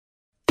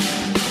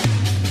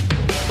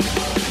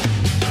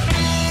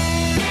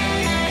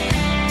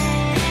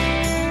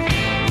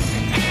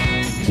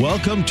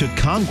Welcome to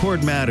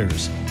Concord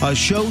Matters, a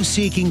show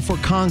seeking for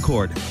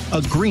concord,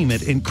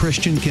 agreement in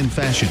Christian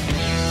confession.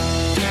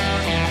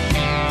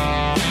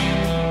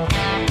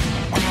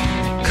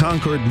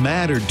 Concord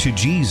mattered to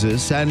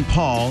Jesus and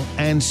Paul,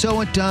 and so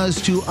it does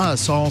to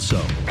us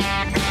also.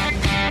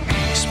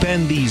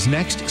 Spend these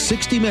next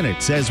 60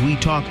 minutes as we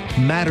talk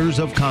matters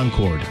of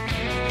Concord.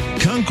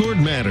 Concord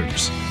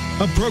Matters,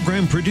 a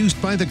program produced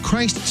by the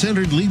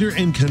Christ-centered leader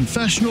in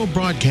confessional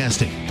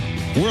broadcasting.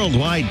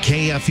 Worldwide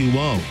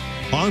KFUO.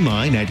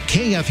 Online at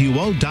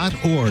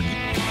kfuo.org.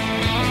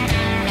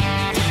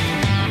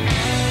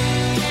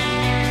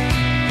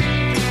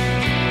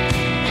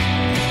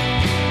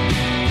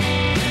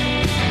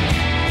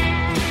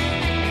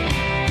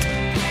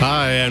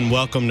 Hi, and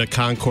welcome to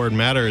Concord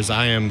Matters.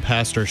 I am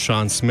Pastor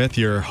Sean Smith,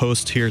 your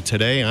host here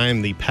today. I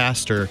am the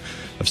pastor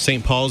of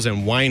St. Paul's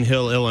in Wine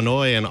Hill,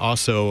 Illinois, and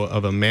also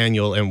of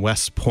Emmanuel in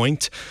West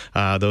Point.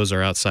 Those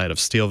are outside of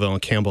Steelville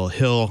and Campbell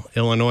Hill,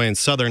 Illinois, and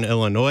Southern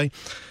Illinois.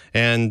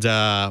 And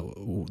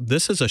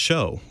this is a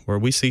show where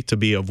we seek to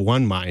be of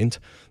one mind,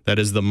 that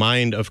is the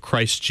mind of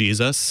Christ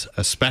Jesus,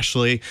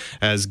 especially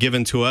as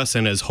given to us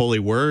in his holy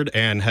word,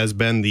 and has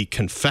been the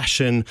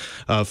confession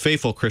of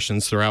faithful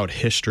Christians throughout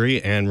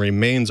history and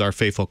remains our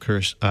faithful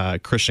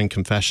Christian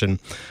confession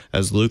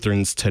as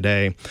Lutherans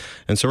today.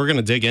 And so we're going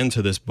to dig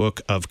into this book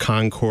of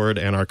Concord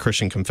and our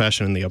Christian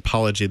confession and the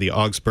Apology of the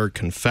Augsburg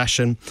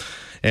Confession.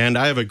 And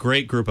I have a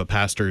great group of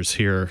pastors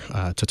here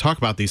to talk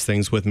about these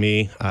things with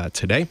me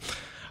today.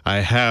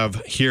 I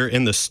have here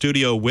in the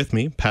studio with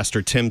me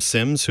Pastor Tim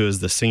Sims, who is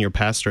the senior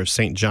pastor of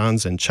St.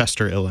 John's in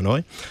Chester,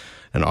 Illinois,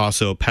 and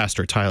also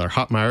Pastor Tyler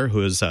Hopmeyer,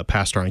 who is a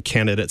pastor on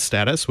candidate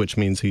status, which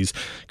means he's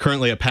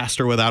currently a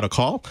pastor without a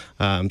call.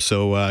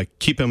 So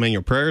keep him in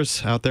your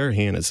prayers out there,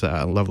 he and his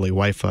lovely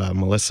wife,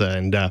 Melissa,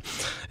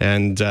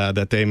 and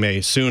that they may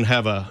soon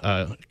have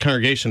a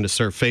congregation to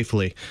serve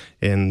faithfully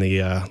in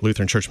the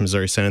Lutheran Church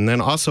Missouri Synod. And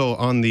then also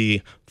on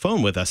the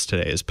phone with us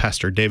today is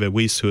Pastor David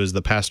Weiss, who is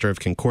the pastor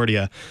of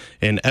Concordia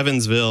in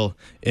Evansville,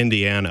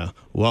 Indiana.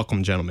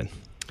 Welcome, gentlemen.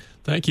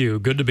 Thank you.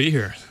 Good to be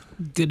here.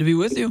 Good to be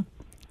with you.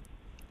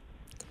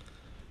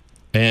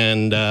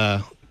 And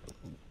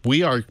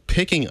we are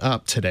picking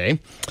up today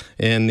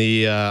in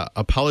the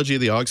Apology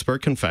of the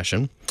Augsburg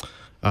Confession,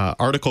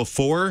 Article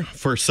 4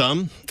 for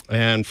some,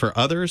 and for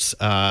others,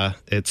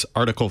 it's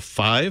Article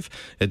 5.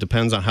 It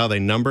depends on how they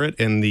number it.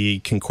 In the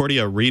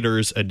Concordia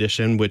Reader's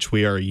Edition, which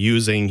we are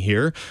using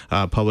here,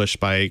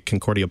 published by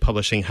Concordia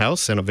Publishing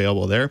House and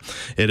available there,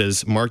 it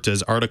is marked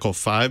as Article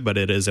 5, but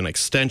it is an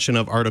extension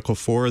of Article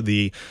 4,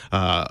 the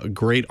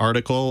great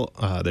article,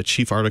 the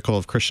chief article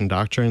of Christian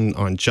doctrine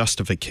on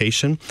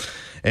justification.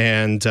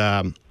 And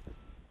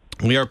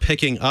we are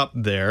picking up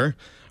there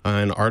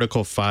on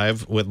Article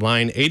 5 with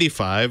line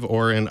 85,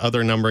 or in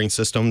other numbering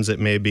systems, it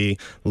may be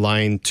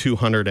line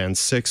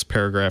 206,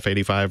 paragraph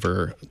 85,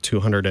 or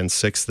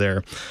 206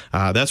 there.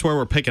 That's where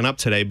we're picking up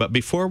today. But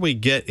before we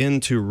get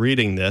into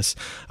reading this,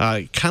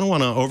 I kind of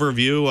want to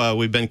overview.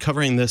 We've been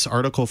covering this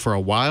article for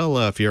a while,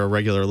 if you're a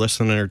regular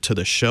listener to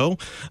the show,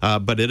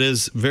 but it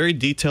is very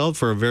detailed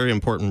for a very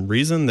important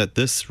reason, that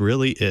this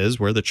really is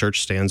where the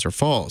church stands or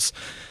falls.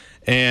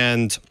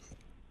 And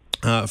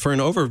for an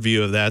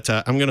overview of that,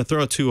 I'm going to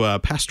throw it to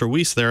Pastor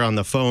Weiss there on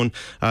the phone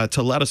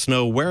to let us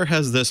know, where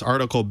has this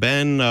article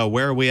been,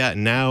 where are we at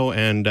now,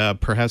 and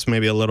perhaps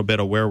maybe a little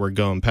bit of where we're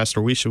going.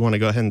 Pastor Weiss, you want to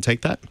go ahead and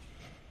take that?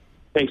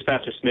 Thanks,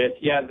 Pastor Smith.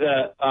 Yeah,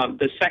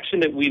 the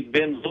section that we've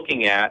been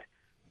looking at,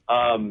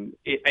 I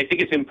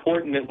think it's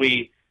important that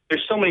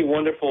there's so many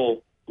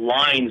wonderful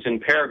lines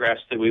and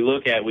paragraphs that we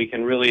look at. We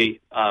can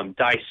really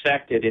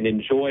dissect it and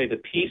enjoy the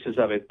pieces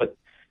of it, but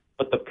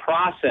the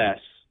process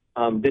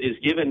that is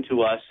given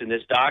to us in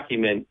this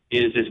document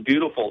is as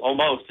beautiful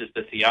almost as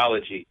the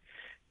theology.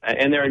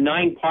 And there are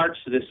 9 parts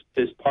to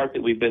this part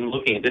that we've been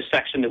looking at, this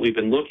section that we've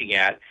been looking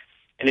at,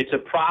 and it's a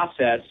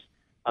process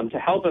to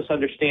help us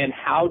understand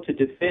how to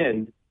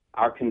defend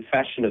our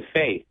confession of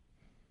faith.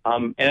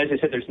 And as I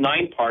said, there's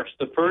 9 parts.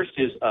 The first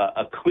is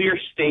a clear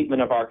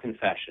statement of our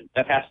confession.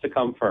 That has to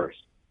come first.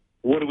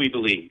 What do we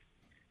believe?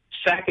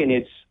 Second,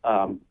 it's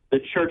the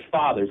church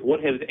fathers,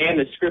 and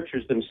the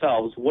scriptures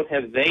themselves, what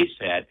have they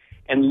said?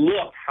 And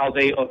look how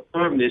they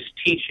affirm this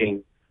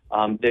teaching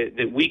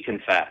that we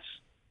confess.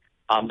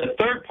 The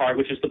third part,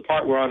 which is the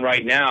part we're on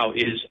right now,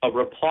 is a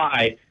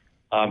reply,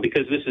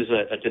 because this is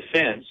a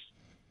defense,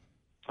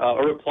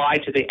 a reply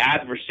to the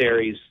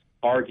adversary's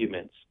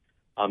arguments.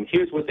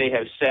 Here's what they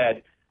have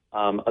said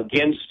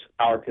against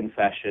our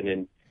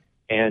confession,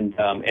 and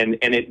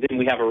then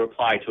we have a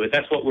reply to it.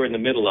 That's what we're in the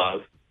middle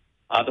of.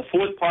 The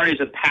fourth part is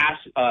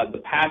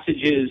the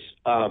passages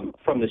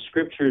from the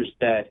scriptures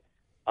that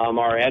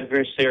our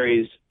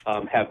adversaries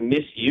have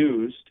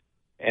misused,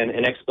 and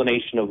an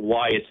explanation of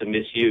why it's a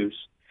misuse.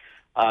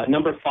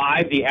 Number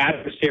 5, the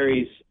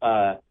adversaries,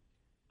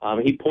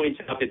 he points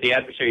out that the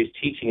adversary's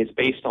teaching is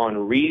based on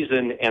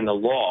reason and the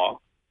law,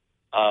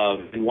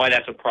 and why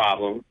that's a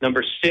problem.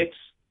 Number 6,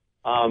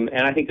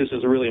 and I think this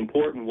is a really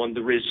important one,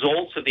 the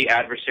results of the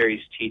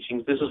adversary's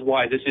teachings. This is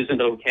why this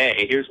isn't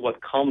okay. Here's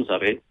what comes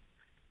of it.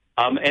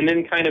 And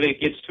then kind of it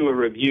gets to a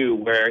review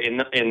where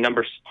in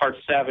part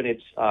 7,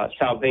 it's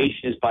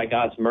salvation is by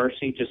God's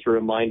mercy. Just a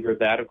reminder of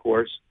that, of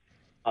course.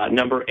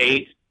 Number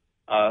 8,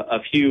 a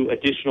few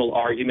additional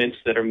arguments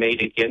that are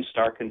made against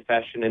our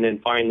confession. And then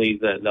finally,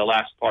 the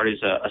last part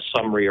is a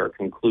summary or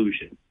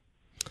conclusion.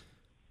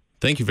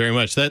 Thank you very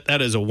much.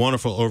 That is a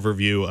wonderful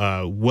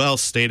overview. Well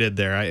stated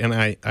there.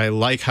 I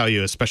like how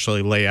you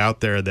especially lay out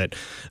there that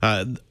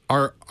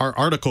our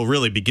article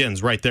really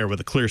begins right there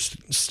with a clear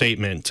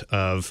statement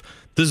of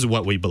this is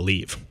what we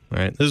believe,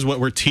 right? This is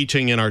what we're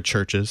teaching in our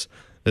churches.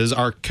 This is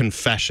our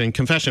confession.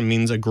 Confession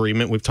means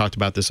agreement. We've talked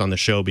about this on the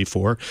show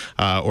before,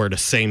 or to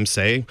same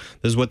say.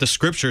 This is what the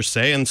scriptures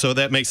say, and so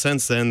that makes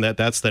sense then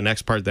that's the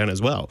next part then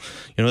as well.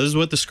 You know, this is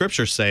what the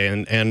scriptures say,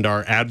 and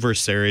our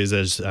adversaries,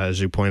 as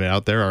you pointed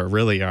out there, are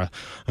really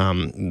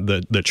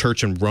the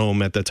church in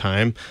Rome at the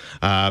time,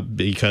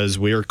 because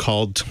we are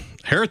called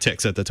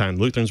heretics at the time.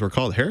 Lutherans were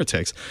called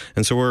heretics,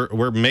 and so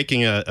we're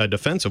making a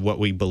defense of what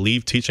we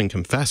believe, teach, and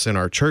confess in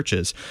our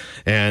churches,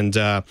 and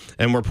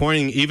we're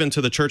pointing even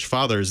to the church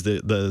fathers,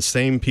 the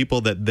same people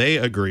that they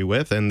agree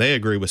with, and they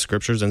agree with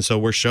scriptures, and so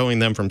we're showing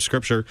them from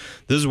scripture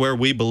this is where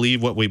we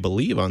believe what we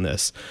believe on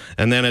this.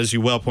 And then, as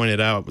you well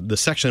pointed out, the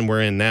section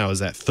we're in now is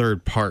that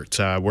third part.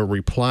 We're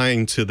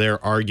replying to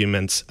their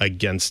arguments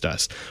against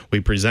us. We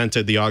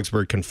presented the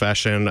Augsburg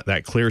Confession,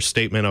 that clear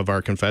statement of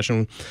our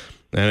confession.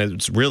 And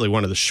it's really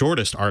one of the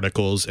shortest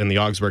articles in the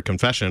Augsburg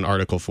Confession,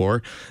 Article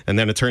 4. And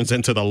then it turns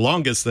into the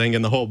longest thing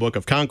in the whole Book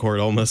of Concord,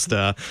 almost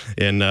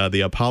in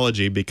the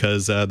Apology,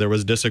 because there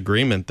was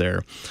disagreement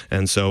there.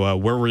 And so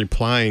we're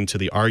replying to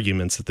the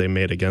arguments that they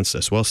made against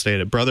us. Well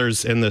stated.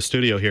 Brothers in the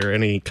studio here,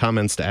 any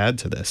comments to add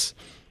to this?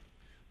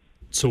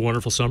 It's a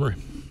wonderful summary.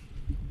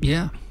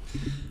 Yeah.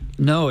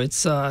 No, it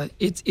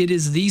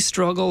is the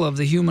struggle of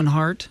the human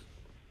heart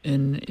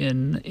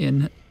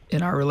in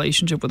our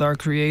relationship with our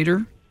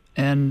Creator.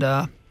 And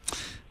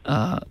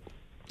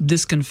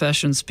this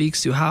confession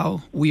speaks to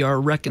how we are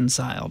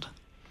reconciled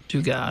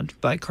to God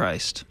by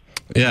Christ.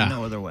 Yeah.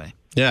 No other way.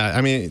 Yeah,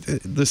 I mean,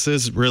 this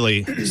is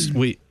really,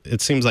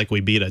 it seems like we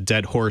beat a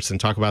dead horse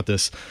and talk about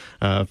this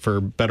for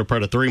better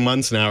part of 3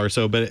 months now or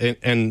so,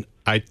 and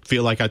I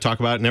feel like I talk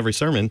about it in every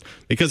sermon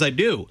because I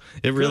do.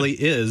 It really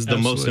is the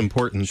most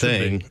important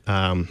thing.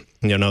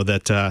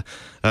 That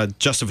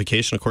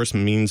justification, of course,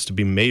 means to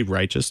be made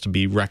righteous, to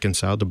be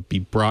reconciled, to be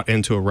brought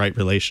into a right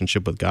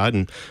relationship with God.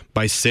 And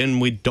by sin,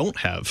 we don't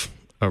have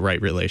a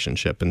right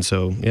relationship. And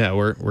so, yeah,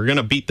 we're going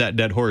to beat that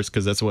dead horse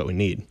because that's what we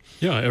need.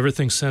 Yeah,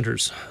 everything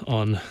centers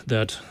on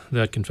that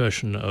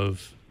confession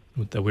of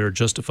that we are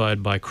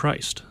justified by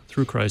Christ,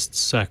 through Christ's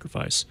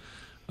sacrifice.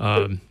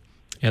 And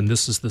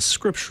this is the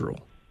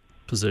scriptural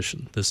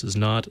position. This is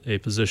not a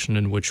position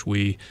in which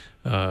we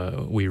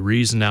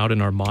reason out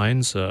in our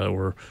minds,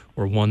 or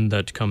one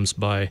that comes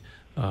by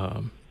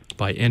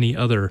any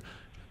other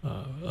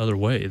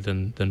way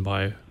than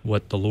by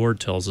what the Lord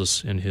tells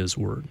us in His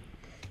Word.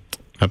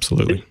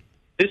 Absolutely.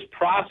 This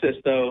process,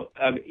 though,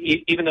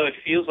 even though it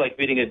feels like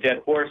beating a dead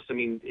horse, I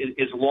mean,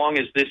 as long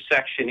as this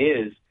section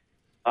is,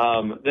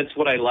 that's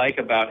what I like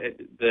about it,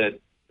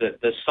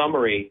 the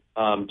summary.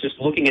 Just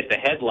looking at the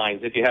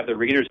headlines, if you have the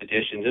Reader's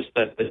Edition, just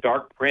the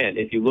dark print,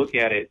 if you look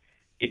at it,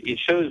 it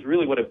shows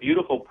really what a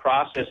beautiful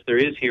process there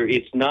is here.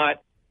 It's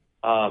not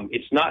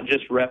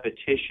just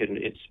repetition.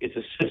 It's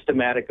a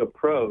systematic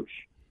approach.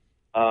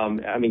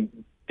 I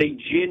mean, they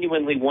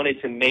genuinely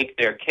wanted to make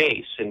their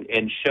case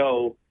and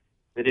show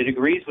that it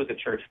agrees with the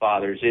church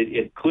fathers.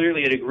 It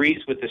clearly agrees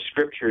with the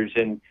scriptures.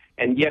 And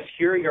yes,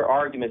 here are your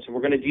arguments, and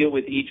we're going to deal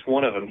with each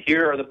one of them.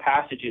 Here are the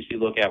passages you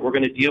look at. We're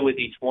going to deal with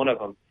each one of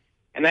them.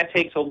 And that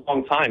takes a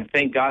long time.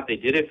 Thank God they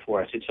did it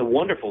for us. It's a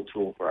wonderful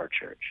tool for our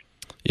church.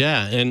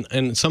 Yeah,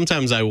 and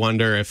sometimes I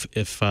wonder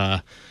if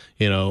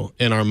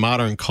in our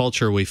modern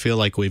culture, we feel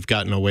like we've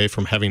gotten away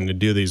from having to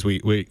do these.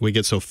 We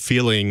get so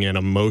feeling and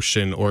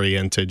emotion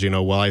oriented,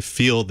 well, I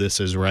feel this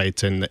is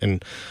right,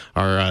 and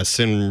our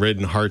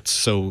sin-ridden hearts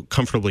so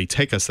comfortably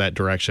take us that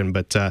direction.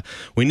 But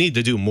we need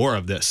to do more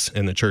of this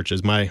in the church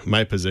is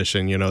my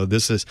position.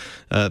 This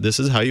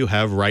is how you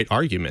have right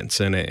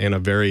arguments in a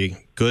very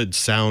good,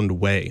 sound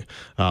way,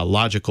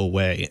 logical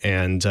way,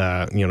 and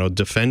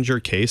defend your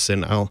case.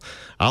 And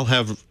I'll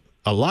have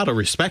a lot of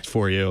respect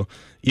for you,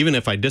 even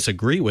if I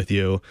disagree with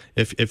you,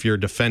 if you're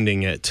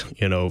defending it,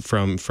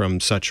 from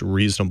such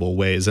reasonable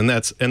ways, and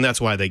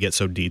that's why they get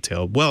so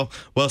detailed. Well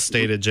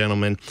stated,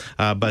 gentlemen.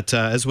 But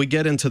as we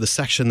get into the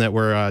section that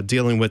we're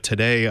dealing with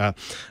today,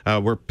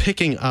 we're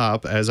picking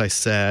up, as I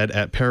said,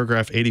 at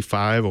paragraph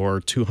 85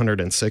 or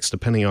 206,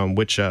 depending on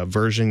which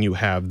version you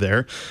have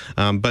there.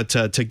 But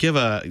to give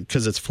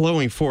because it's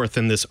flowing forth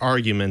in this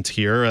argument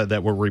here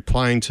that we're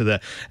replying to the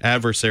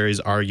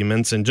adversary's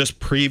arguments, and just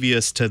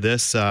previous to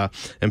this,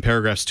 in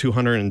paragraphs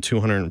 200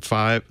 200 and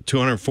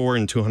 204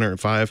 and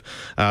 205,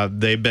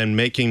 they've been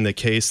making the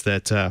case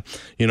that,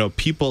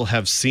 people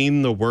have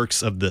seen the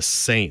works of the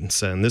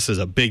saints, and this is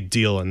a big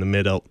deal in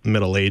the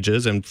Middle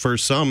Ages, and for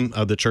some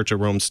of the Church of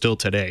Rome still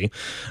today,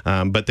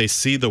 but they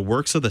see the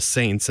works of the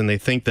saints, and they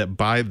think that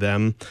by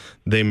them,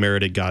 they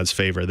merited God's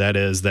favor. That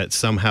is, that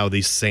somehow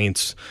these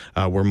saints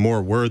were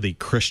more worthy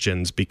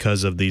Christians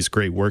because of these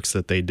great works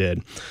that they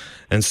did.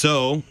 And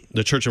so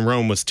the Church in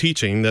Rome was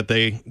teaching that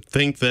they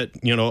think that,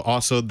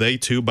 also they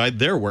too, by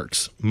their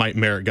works, might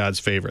merit God's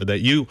favor, that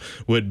you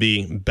would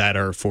be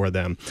better for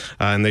them.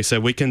 And they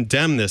said, we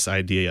condemn this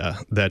idea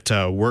that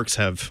works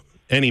have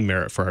any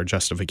merit for our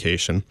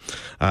justification.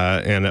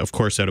 And of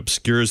course, that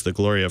obscures the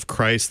glory of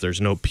Christ.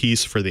 There's no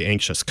peace for the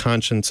anxious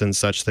conscience and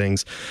such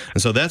things.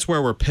 And so that's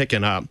where we're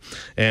picking up.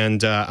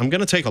 And I'm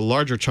going to take a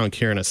larger chunk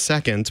here in a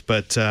second.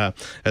 But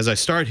as I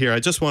start here, I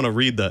just want to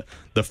read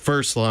the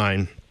first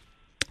line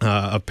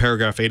of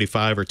paragraph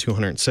 85 or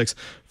 206.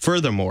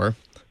 Furthermore,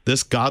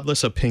 this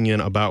godless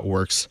opinion about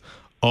works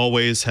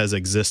always has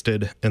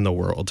existed in the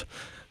world.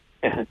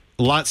 A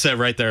lot said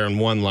right there in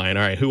one line.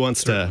 All right, who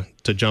wants to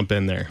jump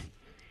in there?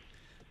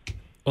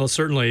 Well,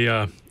 certainly,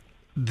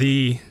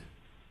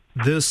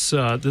 this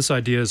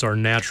idea is our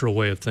natural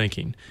way of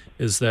thinking,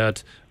 is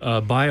that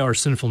by our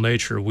sinful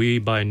nature, we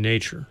by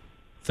nature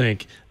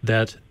think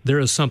that there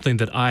is something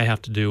that I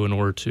have to do in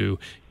order to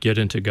get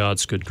into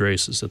God's good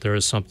graces, that there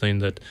is something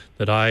that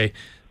I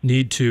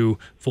need to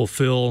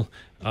fulfill,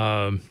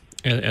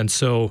 and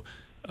so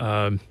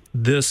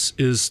this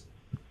is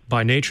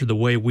by nature the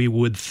way we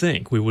would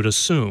think, we would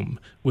assume,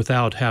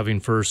 without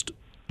having first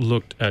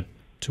looked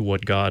to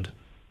what God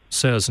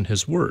says in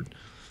His Word.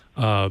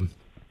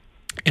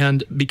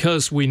 And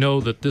because we know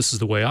that this is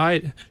the way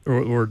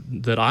or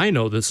that I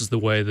know this is the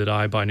way that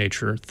I by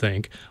nature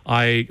think,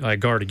 I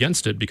guard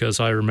against it because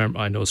I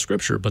know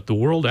Scripture. But the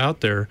world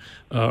out there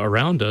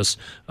around us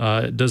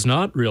does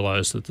not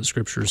realize that the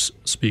Scriptures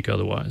speak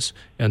otherwise,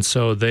 and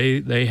so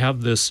they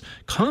have this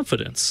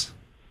confidence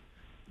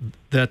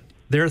that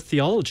their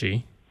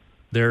theology,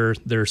 their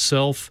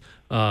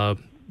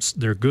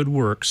good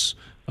works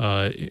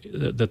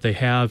that they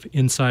have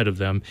inside of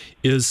them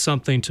is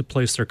something to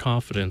place their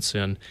confidence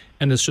in,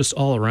 and it's just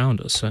all around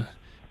us.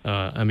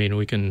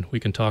 We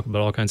can talk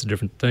about all kinds of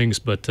different things,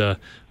 but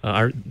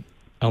I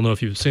don't know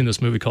if you've seen this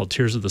movie called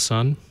Tears of the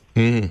Sun.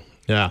 Mm,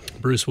 yeah,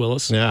 Bruce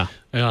Willis. Yeah,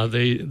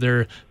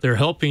 they're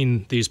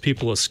helping these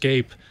people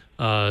escape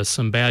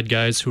some bad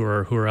guys who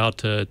are out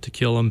to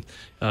kill them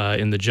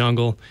in the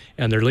jungle,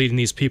 and they're leading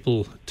these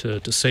people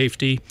to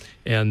safety,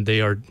 and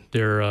they're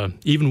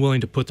even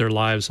willing to put their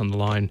lives on the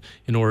line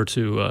in order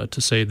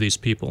to save these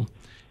people.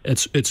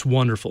 It's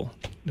wonderful,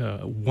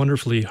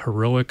 wonderfully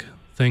heroic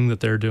thing that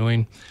they're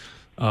doing.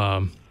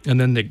 And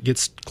then it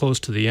gets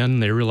close to the end,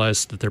 and they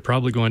realize that they're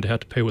probably going to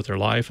have to pay with their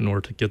life in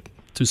order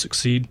to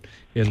succeed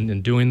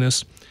in doing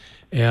this,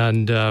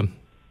 and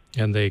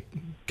they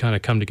kind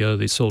of come together.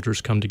 These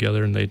soldiers come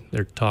together, and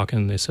they're talking,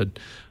 and they said,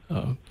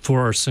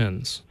 for our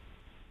sins,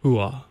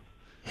 hoo-ah.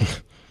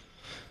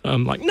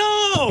 I'm like,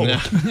 no!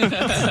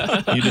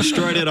 You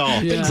destroyed it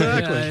all. Yeah,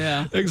 exactly.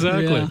 Yeah.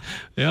 Exactly.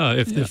 Yeah.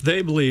 If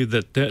they believe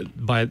that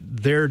by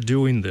their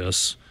doing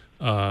this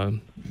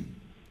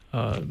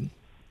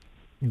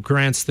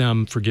grants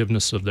them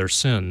forgiveness of their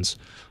sins,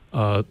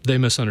 they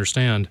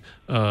misunderstand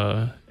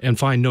and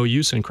find no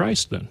use in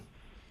Christ then.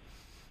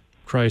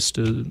 Christ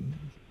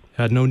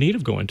had no need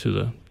of going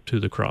to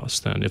the cross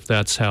then, if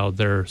that's how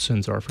their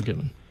sins are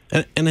forgiven.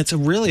 And it's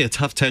really a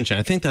tough tension.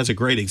 I think that's a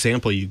great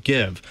example you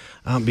give,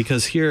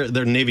 because here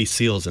they're Navy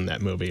SEALs in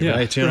that movie,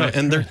 right?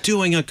 And they're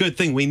doing a good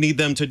thing. We need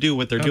them to do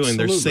what they're doing.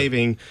 They're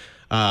saving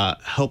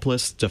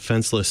helpless,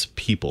 defenseless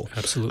people.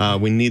 Absolutely.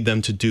 We need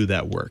them to do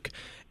that work.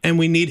 And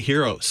we need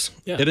heroes.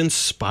 Yeah. It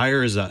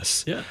inspires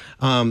us. Yeah.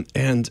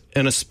 And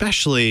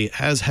especially,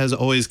 as has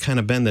always kind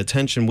of been the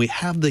tension, we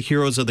have the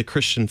heroes of the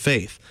Christian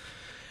faith.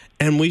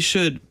 And we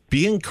should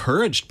be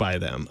encouraged by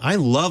them. I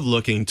love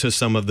looking to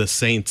some of the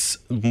saints.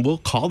 We'll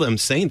call them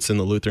saints in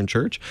the Lutheran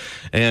Church,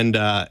 and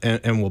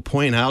we'll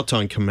point out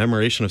on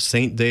commemoration of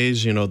saint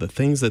days, the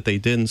things that they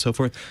did and so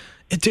forth.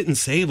 It didn't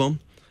save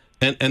them.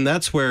 And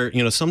that's where,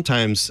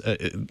 sometimes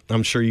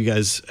I'm sure you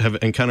guys have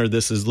encountered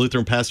this as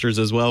Lutheran pastors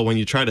as well. When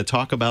you try to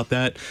talk about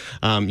that,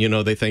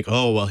 they think,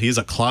 oh, well, he's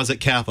a closet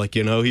Catholic.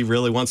 He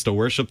really wants to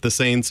worship the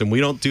saints, and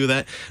we don't do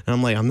that. And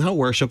I'm like, I'm not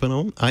worshiping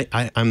him.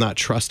 I'm not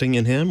trusting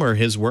in him or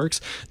his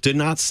works. Did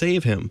not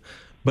save him.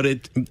 But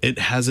it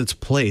has its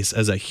place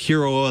as a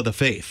hero of the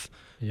faith.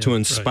 To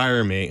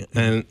inspire me,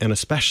 and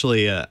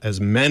especially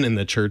as men in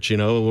the church,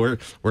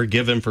 we're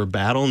given for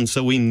battle, and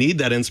so we need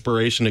that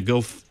inspiration to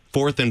go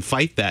forth and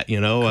fight that,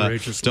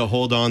 to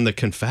hold on the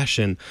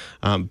confession.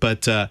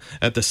 But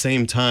at the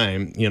same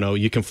time,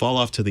 you can fall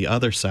off to the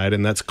other side,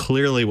 and that's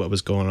clearly what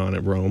was going on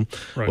at Rome,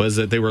 was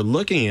that they were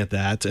looking at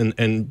that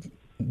and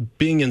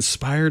being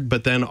inspired,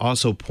 but then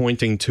also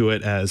pointing to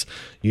it as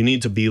you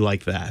need to be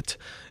like that.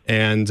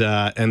 And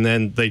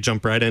then they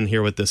jump right in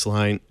here with this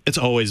line, it's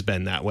always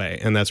been that way.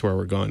 And that's where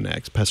we're going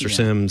next. Pastor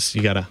Sims,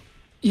 you got to...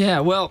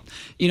 Yeah, well,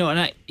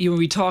 and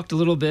we talked a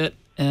little bit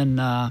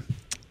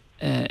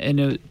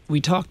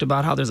we talked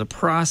about how there's a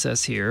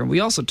process here. We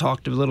also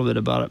talked a little bit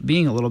about it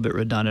being a little bit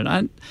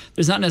redundant.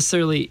 There's not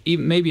necessarily,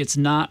 maybe it's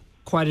not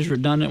quite as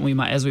redundant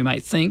as we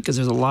might think, because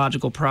there's a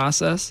logical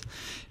process.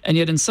 And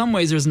yet in some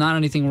ways there's not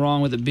anything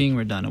wrong with it being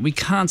redundant. We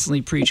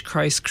constantly preach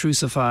Christ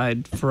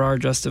crucified for our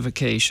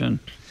justification,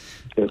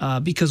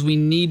 because we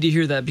need to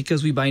hear that,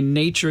 because we by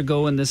nature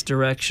go in this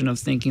direction of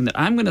thinking that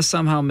I'm going to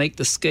somehow make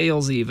the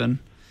scales even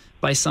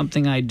by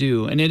something I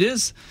do. And it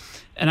is,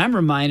 and I'm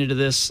reminded of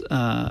this,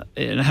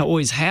 and I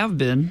always have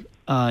been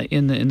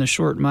in the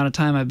short amount of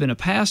time I've been a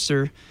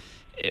pastor,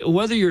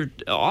 whether you're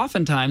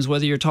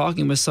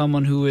talking with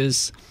someone who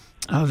is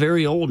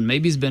very old,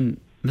 maybe he's been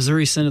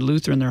Missouri Synod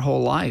Lutheran their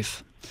whole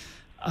life,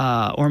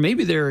 or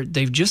maybe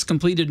they've just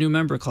completed new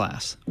member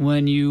class.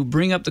 When you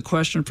bring up the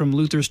question from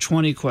Luther's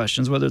 20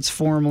 questions, whether it's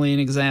formally in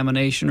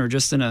examination or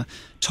just in a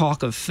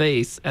talk of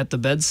faith at the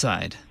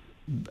bedside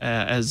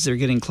as they're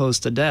getting close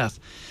to death,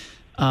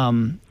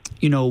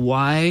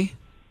 why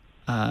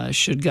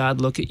should God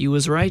look at you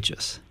as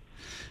righteous?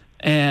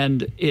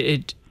 And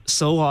it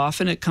so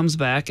often it comes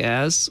back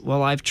as,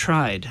 well, I've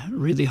tried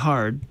really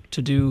hard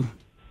to do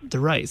the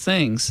right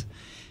things.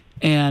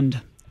 And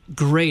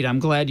great, I'm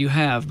glad you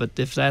have, but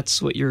if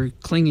that's what you're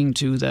clinging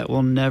to, that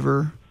will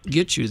never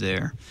get you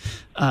there.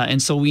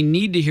 And so we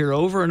need to hear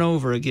over and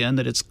over again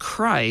that it's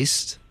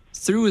Christ,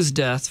 through his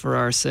death for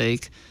our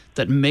sake,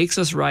 that makes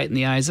us right in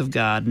the eyes of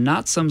God,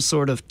 not some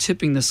sort of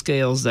tipping the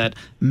scales that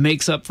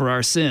makes up for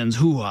our sins.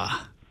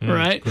 Hoo-ah,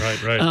 right?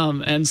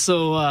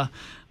 Right.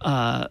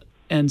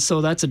 And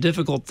so that's a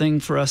difficult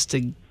thing for us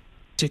to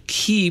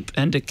keep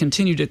and to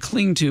continue to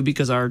cling to,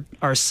 because our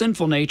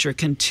sinful nature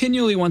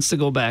continually wants to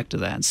go back to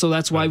that. So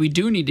that's why we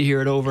do need to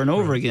hear it over and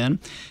over again.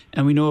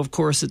 And we know, of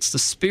course, it's the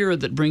Spirit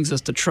that brings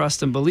us to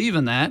trust and believe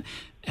in that.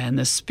 And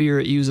the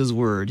Spirit uses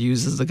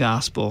the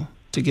gospel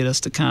to get us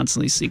to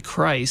constantly see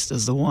Christ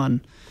as the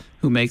one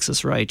who makes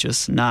us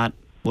righteous, not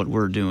what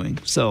we're doing.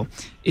 So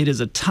it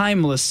is a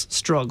timeless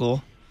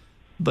struggle,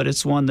 but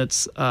it's one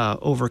that's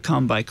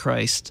overcome by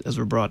Christ as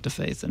we're brought to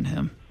faith in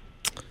him.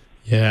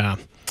 Yeah.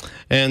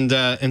 And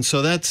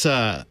so that's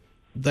that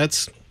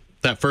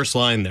first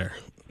line there.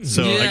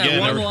 So again,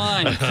 one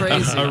line,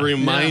 crazy. A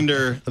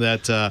reminder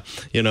that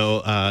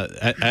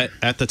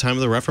at the time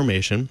of the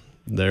Reformation,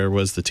 there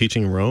was the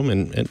teaching in Rome,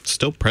 and it's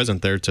still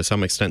present there to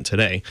some extent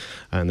today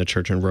in the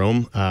church in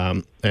Rome,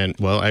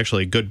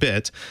 actually a good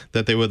bit,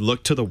 that they would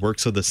look to the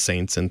works of the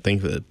saints and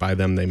think that by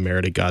them they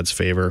merited God's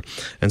favor.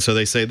 And so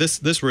they say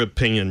this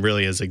opinion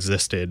really has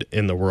existed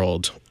in the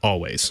world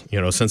always,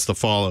 since the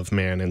fall of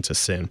man into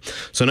sin.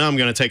 So now I'm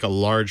going to take a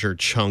larger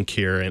chunk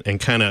here and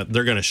kind of,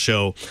 they're going to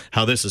show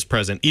how this is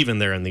present even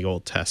there in the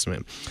Old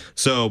Testament.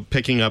 So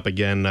picking up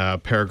again,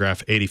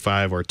 paragraph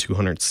 85 or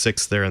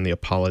 206 there in the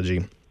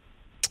Apology.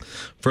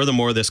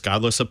 Furthermore, this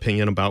godless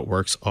opinion about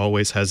works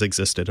always has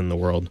existed in the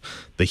world.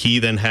 The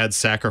heathen had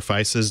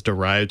sacrifices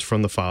derived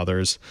from the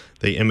fathers.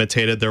 They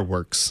imitated their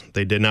works.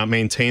 They did not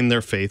maintain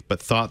their faith,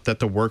 but thought that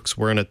the works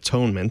were an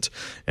atonement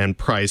and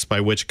price by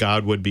which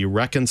God would be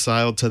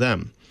reconciled to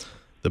them.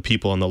 The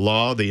people in the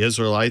law, the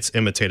Israelites,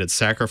 imitated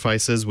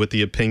sacrifices with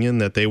the opinion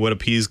that they would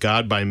appease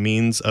God by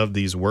means of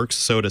these works,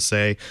 so to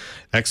say,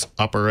 ex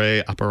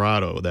opere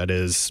operato, that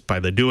is, by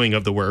the doing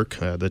of the work,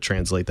 to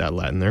translate that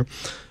Latin there.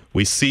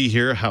 We see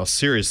here how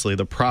seriously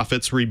the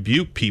prophets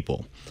rebuke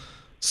people.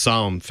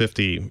 Psalm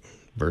 50,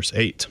 verse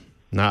 8.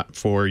 Not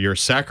for your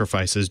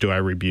sacrifices do I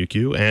rebuke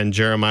you. And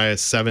Jeremiah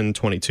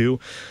 7:22.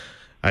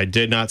 I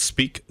did not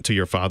speak to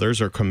your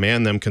fathers or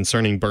command them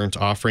concerning burnt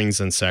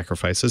offerings and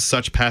sacrifices.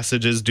 Such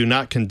passages do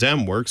not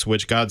condemn works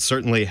which God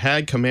certainly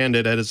had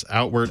commanded as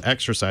outward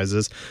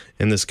exercises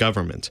in this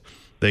government.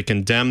 They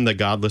condemn the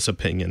godless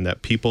opinion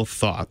that people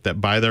thought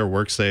that by their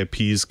works they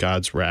appeased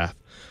God's wrath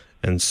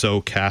and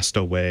so cast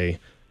away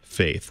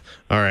faith.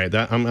 All right,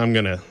 I'm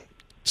going to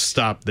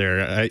stop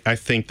there. I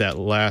think that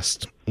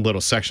last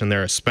little section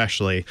there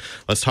especially,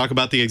 let's talk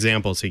about the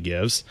examples he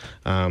gives,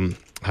 how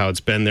it's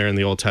been there in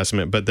the Old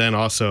Testament, but then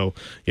also,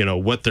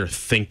 what their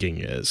thinking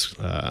is.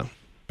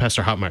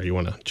 Pastor Hopmeyer, you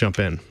want to jump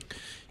in?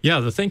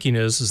 Yeah, the thinking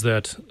is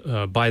that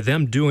by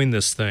them doing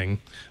this thing,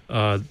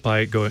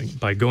 by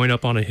going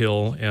up on a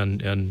hill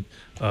and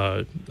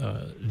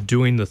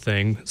doing the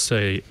thing,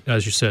 say,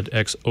 as you said,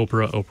 ex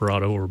opere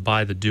operato, or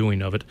by the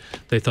doing of it,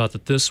 they thought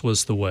that this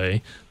was the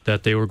way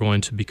that they were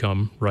going to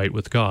become right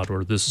with God,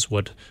 or this is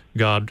what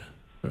God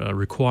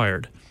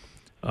required.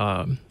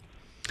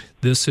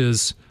 This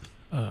is,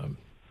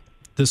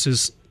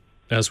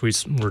 as we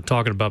were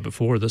talking about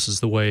before, this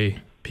is the way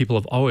people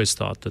have always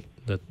thought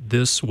that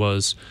this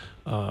was.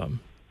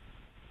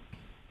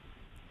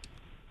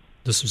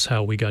 This is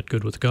how we got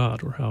good with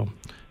God, or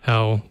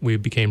how we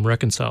became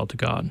reconciled to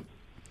God.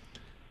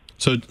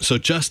 So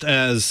just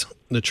as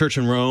the church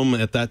in Rome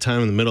at that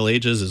time in the Middle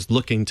Ages is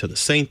looking to the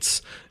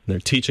saints, and they're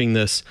teaching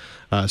this,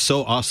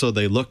 so also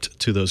they looked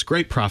to those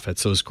great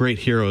prophets, those great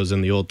heroes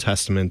in the Old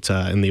Testament,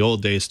 in the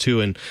old days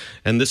too,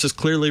 and this is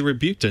clearly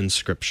rebuked in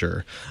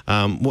Scripture.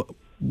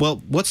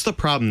 Well, what's the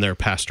problem there,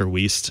 Pastor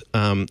Wiest?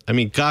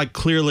 God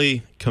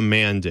clearly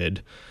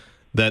commanded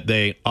that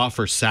they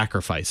offer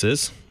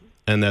sacrifices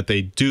and that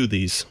they do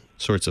these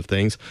sorts of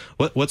things.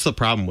 What's the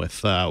problem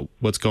with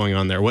what's going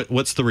on there?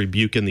 What's the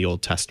rebuke in the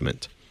Old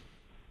Testament?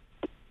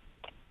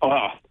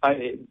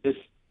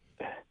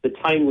 The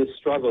timeless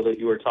struggle that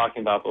you were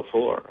talking about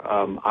before.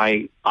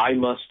 I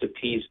must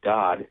appease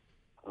God.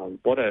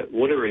 What a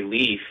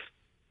relief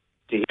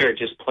to hear it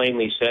just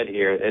plainly said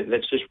here.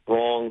 That's just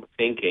wrong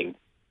thinking.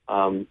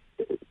 No,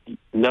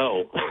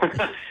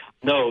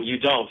 no, you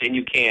don't, and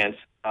you can't.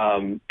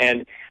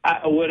 And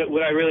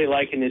what I really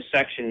like in this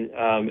section,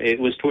 it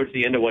was towards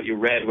the end of what you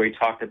read, where he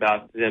talked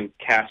about them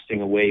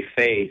casting away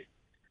faith.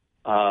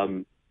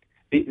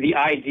 The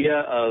idea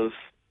of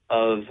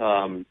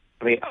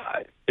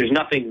there's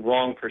nothing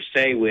wrong per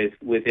se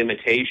with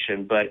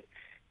imitation, but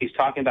he's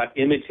talking about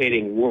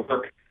imitating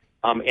work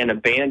and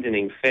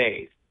abandoning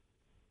faith,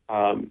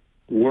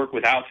 work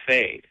without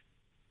faith,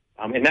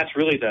 and that's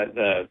really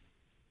the.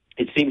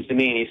 It seems to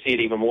me, and you see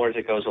it even more as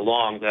it goes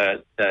along.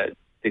 The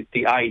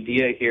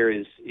idea here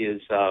is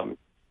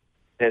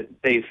that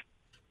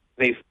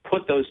they've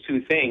put those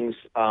two things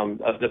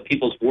of the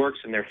people's works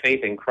and their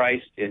faith in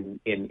Christ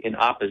in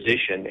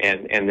opposition,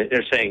 and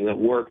they're saying that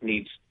work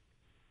needs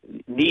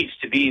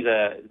to be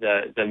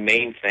the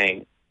main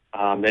thing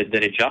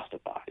that it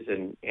justifies,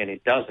 and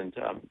it doesn't.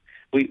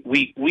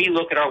 We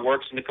look at our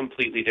works in a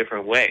completely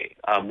different way.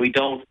 We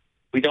don't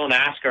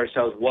ask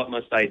ourselves, what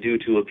must I do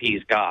to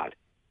appease God?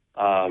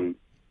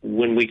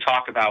 When we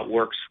talk about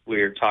works,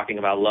 we're talking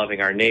about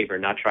loving our neighbor,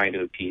 not trying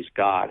to appease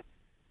God.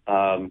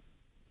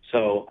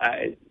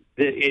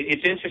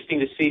 It's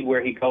interesting to see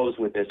where he goes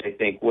with this. I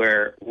think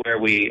where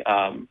we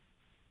I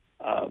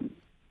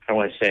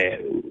want to say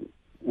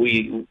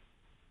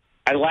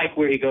I like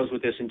where he goes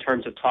with this in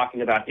terms of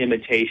talking about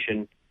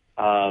imitation.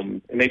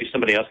 And maybe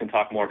somebody else can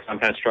talk more, because I'm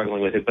kind of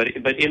struggling with it.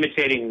 But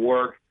imitating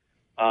work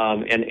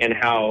and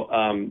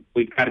how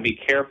we've got to be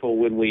careful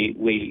when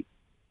we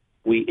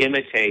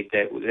imitate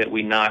that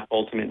we not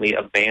ultimately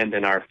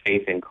abandon our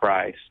faith in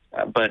Christ.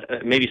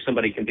 But maybe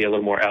somebody can be a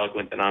little more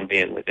eloquent than I'm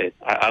being with it.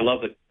 I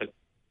love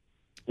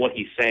what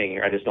he's saying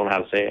here. I just don't know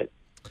how to say it.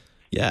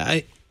 Yeah,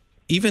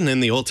 even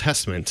in the Old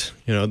Testament,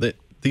 that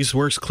these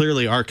works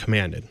clearly are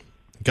commanded.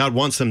 God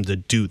wants them to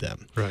do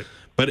them. Right.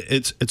 But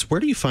it's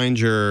where do you find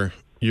your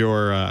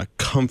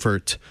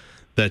comfort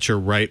that you're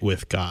right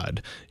with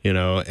God?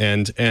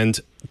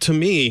 And to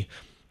me,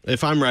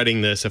 if I'm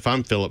writing this, if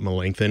I'm Philip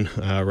Melanchthon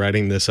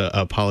writing this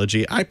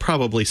apology, I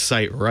probably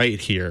cite right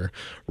here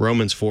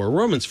Romans 4.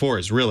 Romans 4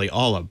 is really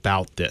all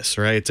about this,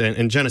 right?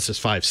 And Genesis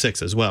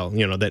 5:6 as well,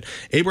 that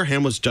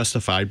Abraham was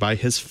justified by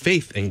his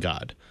faith in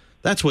God.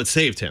 That's what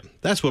saved him.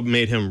 That's what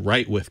made him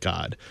right with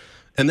God.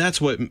 And that's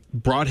what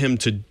brought him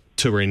to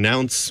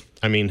renounce.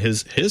 I mean,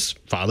 his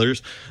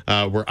fathers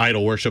were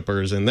idol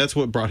worshipers, and that's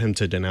what brought him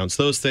to denounce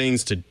those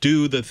things, to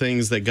do the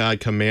things that God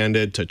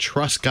commanded, to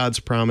trust God's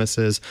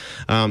promises.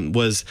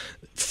 Was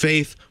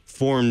faith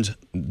formed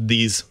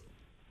these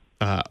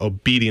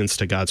obedience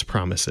to God's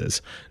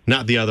promises,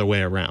 not the other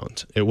way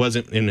around. It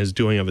wasn't in his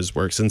doing of his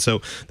works. And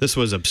so this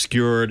was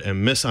obscured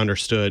and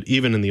misunderstood,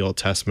 even in the Old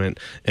Testament.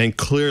 And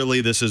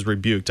clearly this is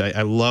rebuked.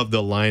 I love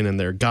the line in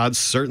there. God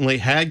certainly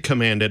had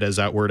commanded as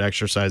outward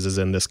exercises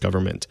in this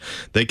government.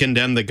 They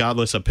condemned the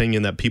godless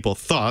opinion that people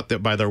thought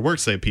that by their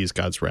works they appeased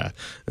God's wrath.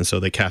 And so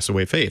they cast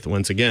away faith.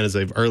 Once again, as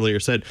they've earlier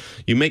said,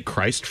 you make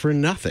Christ for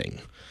nothing.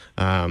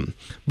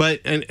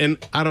 But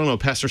I don't know,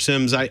 Pastor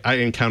Sims, I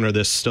encounter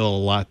this still a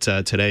lot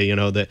today,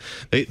 that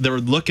they're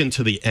looking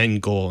to the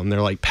end goal and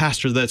they're like,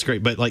 Pastor, that's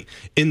great. But like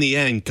in the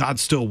end, God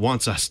still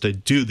wants us to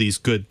do these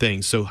good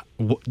things. So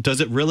does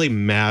it really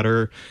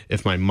matter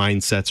if my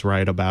mindset's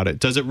right about it?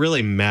 Does it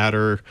really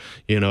matter,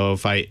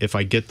 if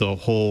I get the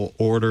whole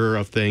order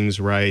of things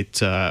right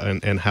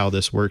and how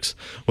this works?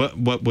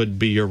 What would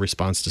be your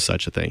response to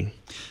such a thing?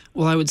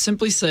 Well, I would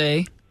simply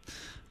say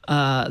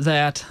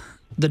that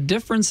the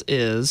difference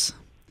is,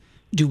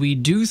 do we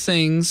do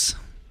things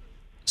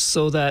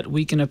so that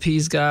we can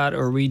appease God,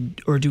 or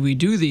do we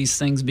do these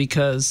things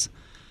because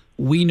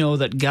we know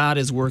that God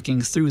is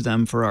working through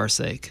them for our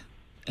sake?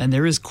 And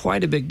there is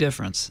quite a big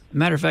difference.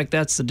 Matter of fact,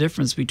 that's the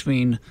difference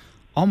between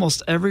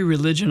almost every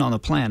religion on the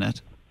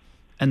planet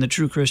and the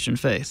true Christian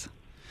faith,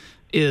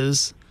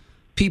 is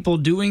people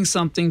doing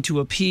something to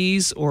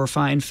appease or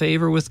find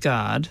favor with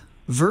God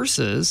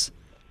versus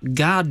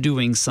God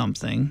doing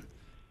something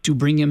to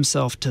bring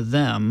himself to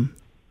them,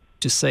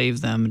 to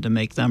save them, to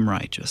make them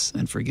righteous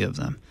and forgive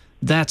them.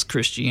 That's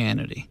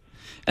Christianity.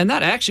 And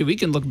that actually, we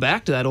can look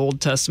back to that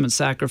Old Testament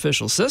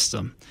sacrificial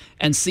system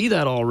and see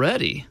that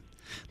already,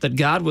 that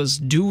God was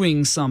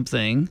doing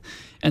something.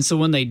 And so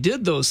when they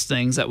did those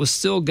things, that was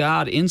still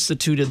God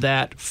instituted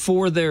that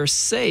for their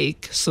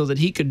sake so that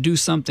he could do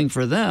something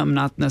for them,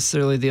 not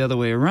necessarily the other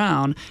way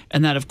around.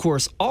 And that, of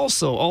course,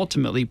 also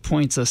ultimately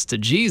points us to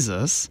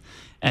Jesus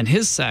and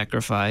his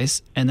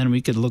sacrifice, and then we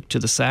could look to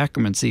the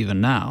sacraments even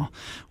now,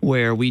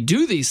 where we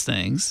do these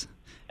things,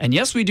 and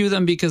yes, we do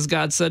them because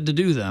God said to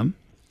do them,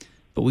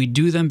 but we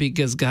do them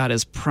because God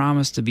has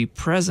promised to be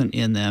present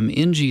in them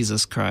in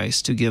Jesus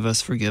Christ to give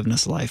us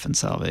forgiveness, life, and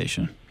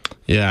salvation.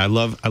 Yeah, I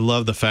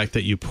love the fact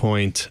that you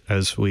point,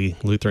 as we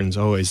Lutherans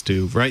always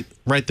do, right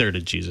there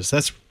to Jesus.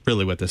 That's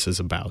really what this is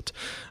about,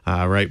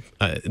 right?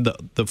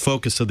 The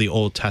focus of the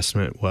Old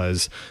Testament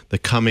was the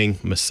coming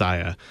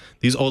Messiah.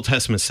 These Old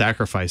Testament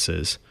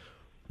sacrifices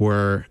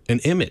were an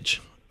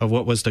image of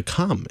what was to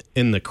come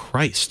in the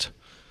Christ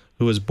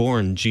who was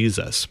born,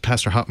 Jesus.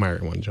 Pastor Hopmeyer,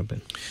 you want to jump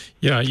in?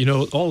 Yeah,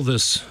 all of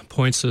this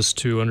points us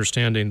to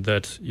understanding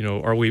that,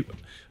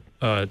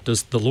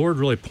 does the Lord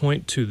really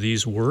point to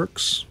these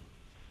works,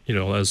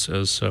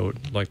 as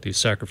like these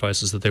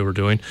sacrifices that they were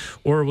doing,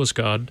 or was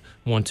God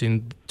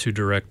wanting to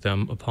direct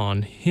them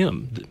upon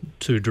Him,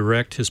 to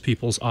direct His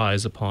people's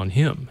eyes upon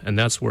Him? And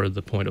that's where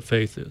the point of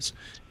faith is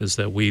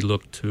that we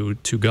look to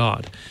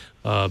God.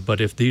 But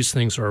if these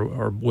things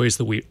are ways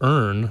that we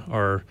earn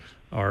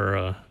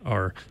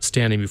our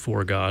standing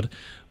before God,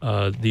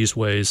 these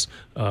ways,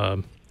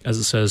 as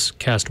it says,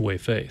 cast away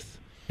faith,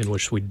 in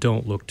which we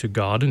don't look to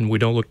God and we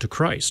don't look to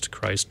Christ.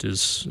 Christ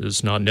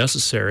is not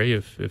necessary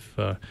if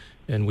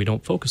and we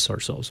don't focus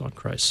ourselves on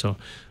Christ.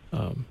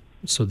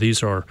 So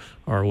these are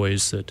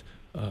ways that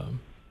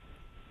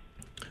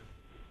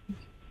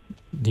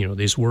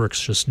these works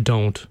just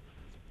they're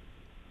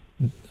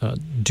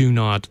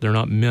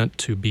not meant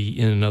to be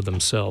in and of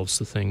themselves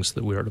the things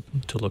that we are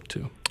to look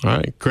to. All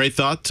right, great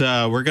thought.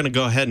 We're going to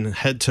go ahead and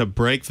head to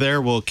break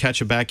there. We'll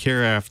catch you back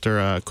here after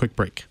a quick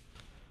break.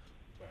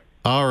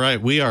 All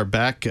right, we are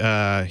back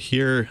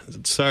here.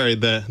 Sorry,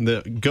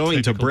 the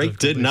going to break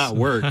did not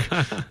work.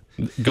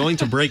 Going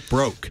to break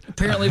broke.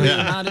 Apparently, we were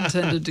not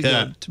intended to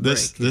go to break.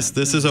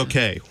 This is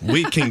okay.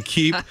 We can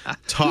keep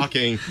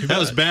talking. That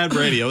was bad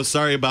radio.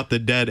 Sorry about the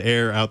dead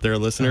air out there,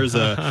 listeners.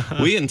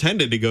 We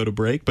intended to go to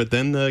break, but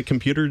then the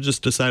computer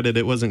just decided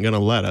it wasn't going to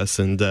let us.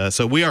 And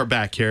so we are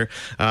back here.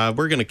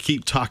 We're going to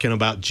keep talking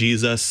about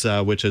Jesus,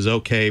 which is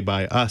okay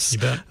by us.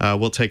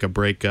 We'll take a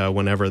break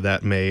whenever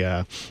that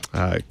may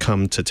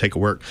come to take a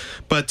work.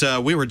 But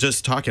we were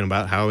just talking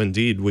about how,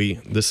 indeed,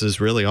 this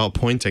is really all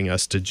pointing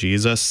us to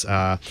Jesus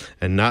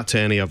and not to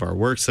any of our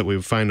works, that we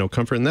would find no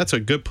comfort. And that's a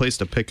good place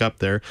to pick up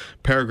there.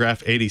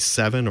 Paragraph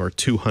 87 or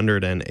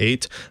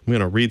 208. I'm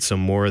going to read some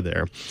more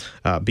there.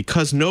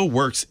 Because no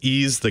works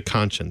ease the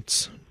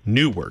conscience,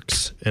 new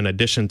works, in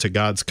addition to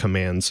God's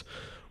commands,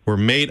 were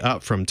made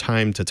up from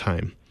time to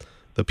time.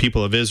 The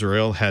people of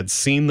Israel had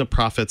seen the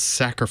prophets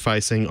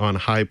sacrificing on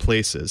high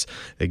places.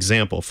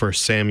 Example, 1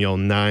 Samuel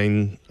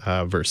 9,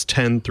 verse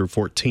 10 through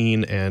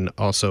 14, and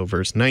also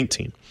verse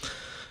 19.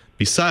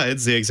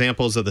 Besides, the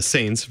examples of the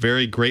saints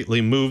very greatly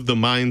moved the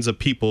minds of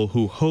people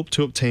who hoped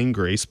to obtain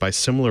grace by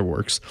similar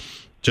works,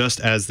 just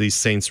as these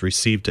saints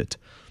received it.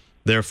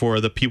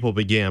 Therefore, the people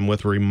began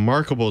with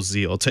remarkable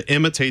zeal to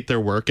imitate their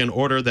work, in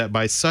order that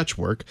by such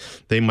work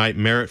they might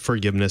merit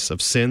forgiveness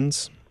of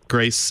sins,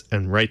 grace,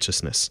 and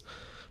righteousness.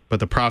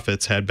 But the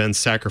prophets had been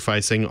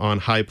sacrificing on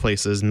high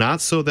places,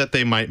 not so that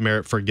they might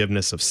merit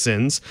forgiveness of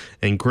sins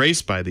and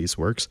grace by these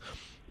works,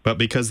 but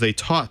because they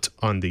taught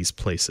on these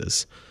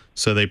places.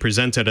 So they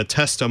presented a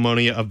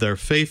testimony of their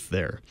faith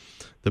there.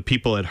 The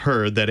people had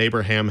heard that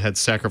Abraham had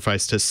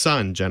sacrificed his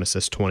son,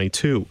 Genesis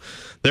 22.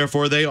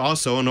 Therefore they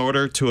also, in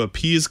order to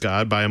appease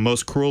God by a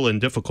most cruel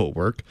and difficult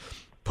work,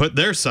 put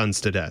their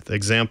sons to death.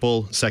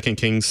 Example, 2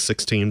 Kings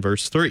 16,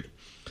 verse 3.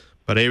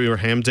 But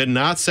Abraham did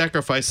not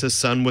sacrifice his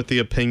son with the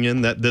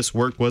opinion that this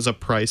work was a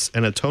price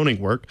and atoning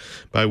work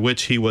by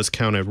which he was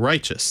counted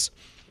righteous.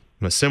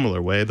 In a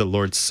similar way, the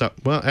Lord...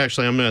 Well,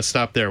 actually, I'm going to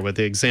stop there with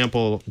the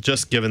example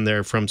just given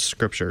there from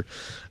Scripture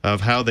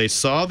of how they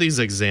saw these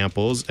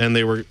examples and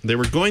they were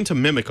going to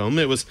mimic them.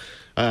 It was...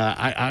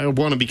 I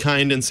want to be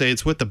kind and say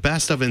it's with the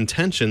best of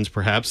intentions,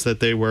 perhaps, that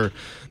they were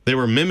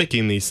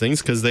mimicking these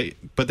things,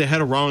 but they had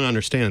a wrong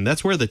understanding.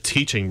 That's where the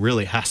teaching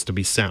really has to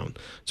be sound.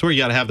 That's where you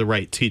got to have the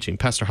right teaching.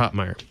 Pastor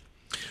Hopmeyer.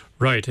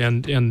 Right,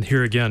 and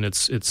here again,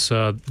 it's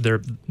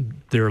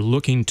they're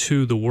looking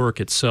to the work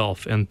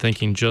itself and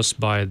thinking just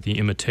by the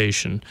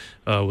imitation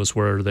was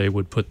where they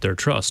would put their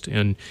trust,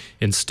 and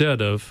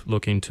instead of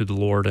looking to the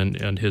Lord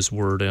and His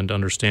Word and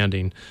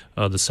understanding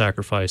the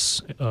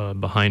sacrifice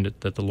behind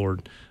it that the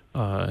Lord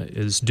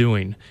is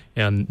doing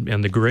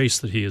and the grace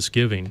that He is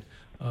giving,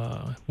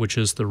 which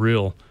is the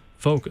real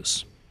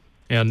focus.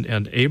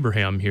 And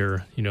Abraham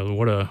here,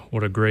 what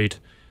a great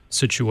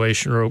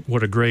situation, or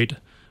what a great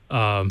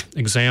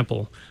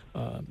example.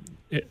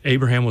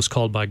 Abraham was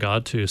called by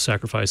God to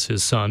sacrifice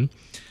his son,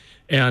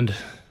 and of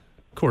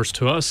course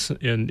to us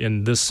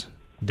in this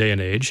day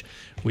and age,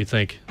 we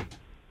think,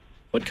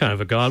 what kind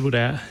of a God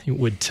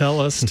would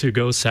tell us to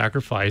go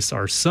sacrifice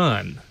our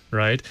son,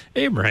 right?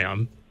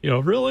 Abraham,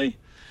 really?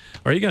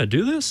 Are you going to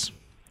do this?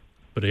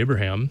 But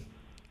Abraham,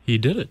 he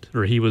did it,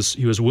 or he was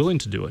willing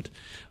to do it,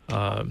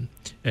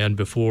 and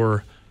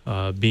before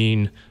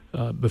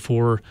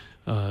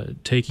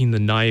taking the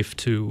knife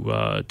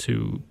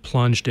to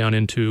plunge down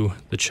into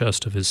the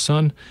chest of his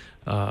son,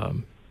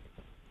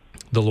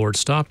 the Lord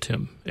stopped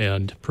him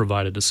and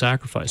provided a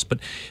sacrifice. But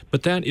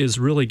that is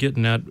really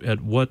getting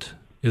at what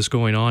is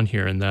going on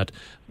here, in that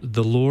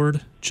the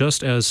Lord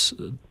just as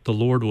the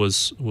Lord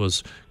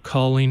was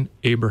calling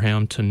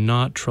Abraham to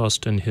not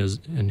trust in his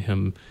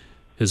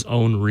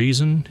own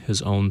reason,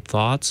 his own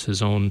thoughts,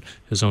 his own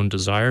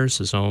desires,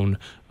 his own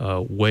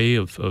way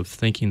of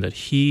thinking that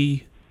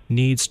he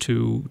needs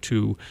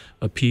to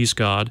appease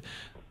God,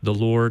 the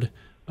Lord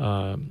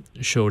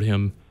showed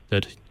him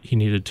that he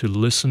needed to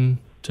listen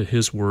to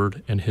his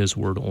word and his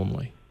word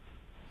only.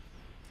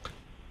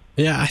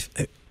 Yeah,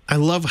 I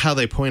love how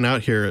they point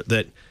out here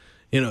that,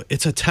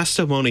 it's a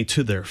testimony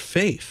to their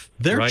faith.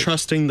 They're Right.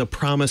 trusting the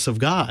promise of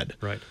God,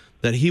 Right.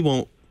 that he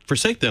won't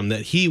forsake them,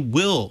 that he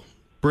will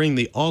bring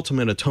the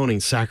ultimate atoning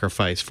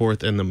sacrifice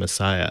forth in the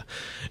Messiah,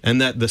 and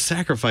that the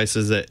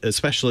sacrifices that,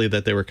 especially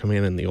that they were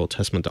commanded in the Old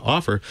Testament to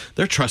offer,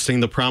 they're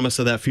trusting the promise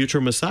of that future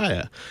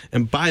Messiah.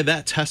 And by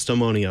that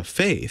testimony of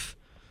faith,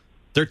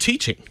 they're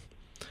teaching.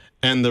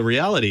 And the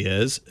reality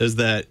is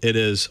that it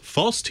is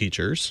false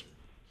teachers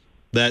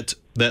that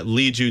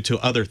lead you to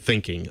other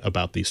thinking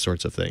about these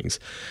sorts of things.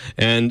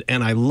 And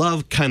I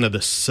love kind of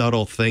the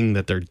subtle thing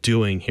that they're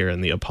doing here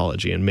in the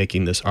apology and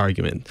making this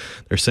argument.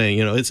 They're saying,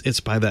 it's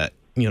by that,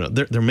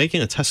 they're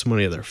making a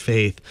testimony of their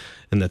faith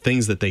and the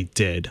things that they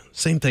did.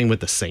 Same thing with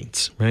the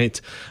saints,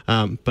 right?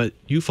 But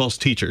you false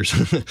teachers,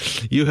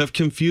 you have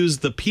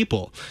confused the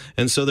people.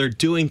 And so they're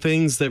doing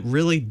things that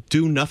really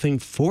do nothing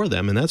for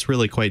them. And that's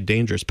really quite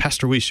dangerous.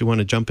 Pastor Weiss, you want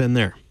to jump in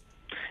there?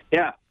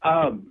 Yeah.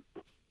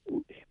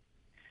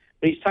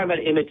 When he's talking about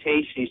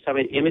imitation, he's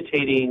talking about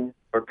imitating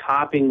or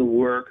copying the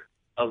work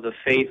of the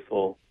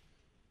faithful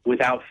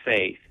without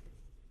faith.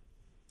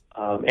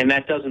 And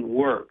that doesn't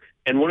work.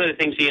 And one of the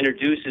things he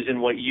introduces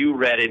in what you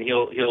read, and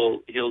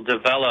he'll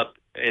develop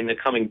in the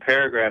coming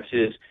paragraphs,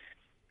 is,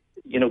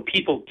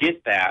 people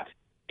get that,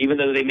 even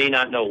though they may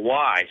not know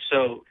why.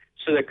 So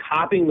they're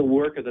copying the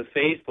work of the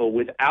faithful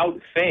without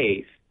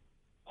faith,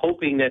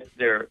 hoping that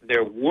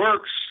their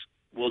works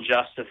will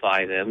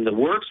justify them. The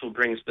works will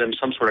bring them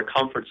some sort of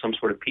comfort, some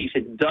sort of peace.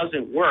 It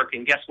doesn't work.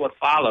 And guess what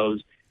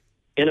follows?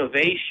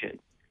 Innovation.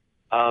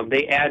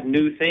 They add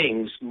new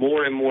things,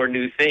 more and more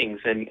new things.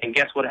 And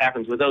guess what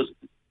happens with those?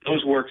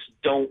 Those works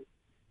don't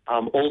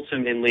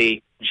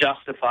ultimately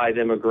justify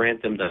them or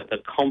grant them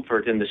the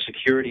comfort and the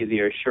security, the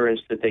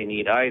assurance that they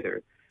need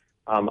either.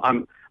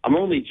 I'm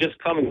only just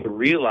coming to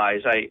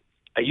realize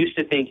I used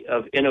to think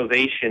of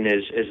innovation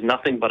as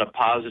nothing but a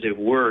positive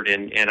word,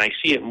 and I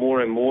see it more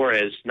and more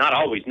as not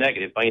always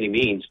negative by any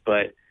means,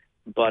 but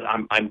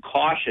I'm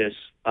cautious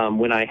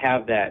when I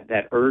have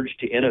that urge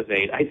to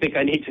innovate. I think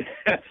I need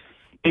to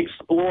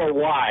explore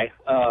why,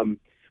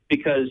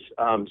 because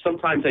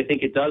sometimes I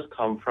think it does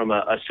come from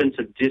a sense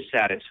of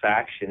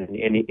dissatisfaction,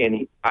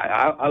 and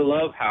I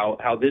love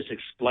how this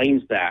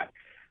explains that.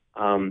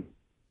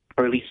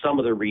 Or at least some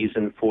of the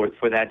reason for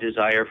that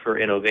desire for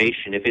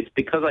innovation. If it's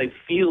because I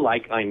feel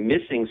like I'm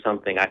missing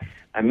something,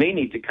 I may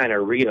need to kind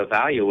of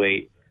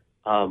reevaluate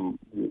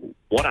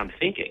what I'm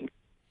thinking.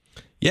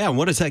 Yeah, and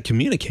what does that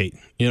communicate?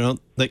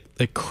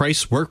 That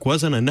Christ's work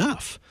wasn't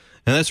enough.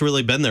 And that's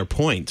really been their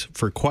point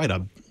for quite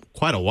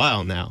a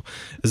while now,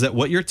 is that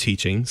what you're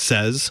teaching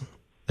says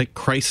that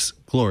Christ's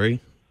glory,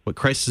 what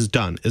Christ has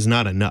done, is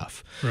not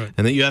enough. Right.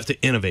 And that you have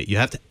to innovate, you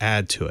have to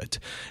add to it.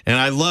 And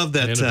I love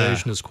that.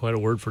 Innovation is quite a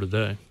word for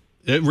today.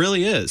 It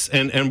really is.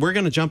 And we're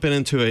going to jump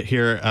into it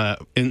here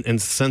in the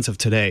sense of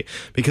today,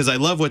 because I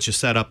love what you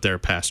set up there,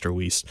 Pastor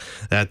Weiss,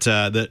 that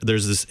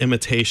there's this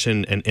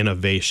imitation and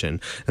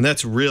innovation. And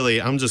that's really,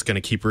 I'm just going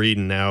to keep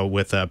reading now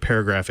with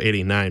paragraph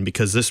 89,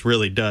 because this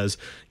really does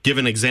give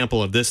an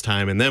example of this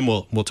time, and then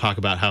we'll talk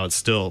about how it's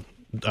still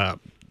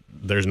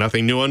there's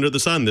nothing new under the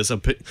sun. This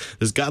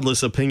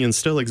godless opinion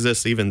still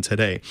exists even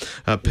today.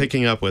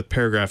 Picking up with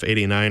paragraph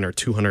 89 or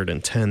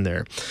 210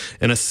 there.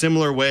 In a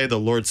similar way, the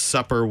Lord's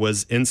Supper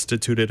was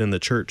instituted in the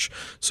church.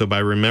 So by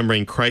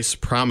remembering Christ's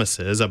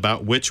promises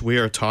about which we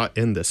are taught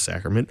in this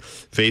sacrament,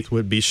 faith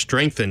would be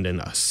strengthened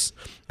in us.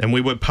 And we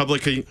would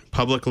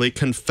publicly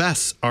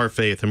confess our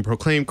faith and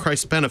proclaim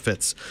Christ's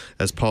benefits,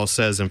 as Paul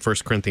says in 1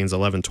 Corinthians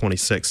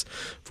 11:26.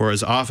 For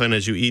as often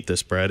as you eat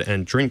this bread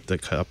and drink the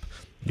cup,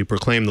 you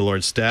proclaim the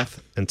Lord's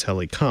death until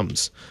he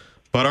comes.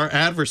 But our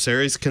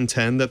adversaries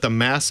contend that the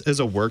Mass is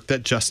a work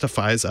that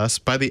justifies us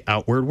by the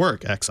outward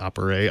work, ex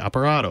opere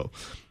operato,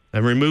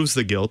 and removes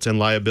the guilt and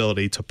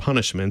liability to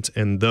punishment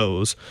in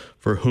those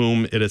for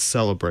whom it is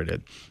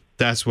celebrated.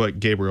 That's what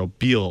Gabriel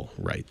Beale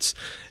writes.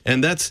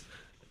 And that's,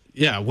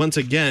 once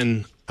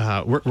again,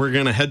 we're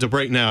going to head to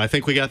break now. I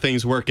think we got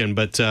things working,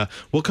 but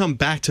we'll come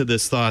back to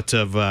this thought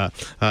of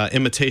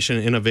imitation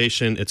and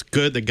innovation. It's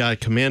good that God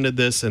commanded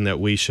this and that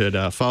we should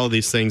follow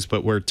these things,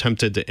 but we're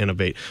tempted to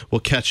innovate. We'll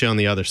catch you on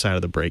the other side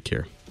of the break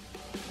here.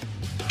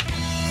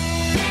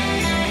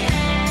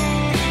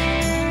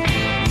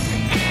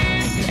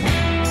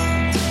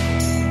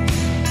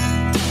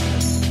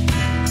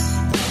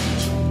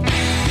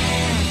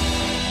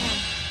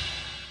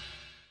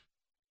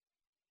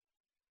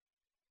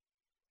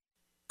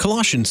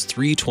 Colossians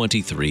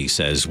 3:23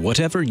 says,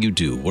 "Whatever you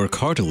do, work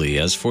heartily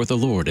as for the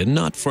Lord and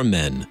not for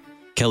men,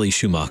 Kelly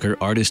Schumacher,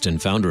 artist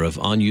and founder of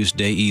Agnus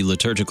Dei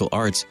Liturgical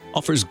Arts,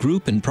 offers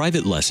group and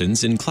private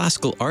lessons in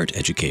classical art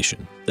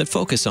education that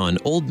focus on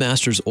old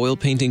masters' oil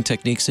painting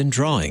techniques and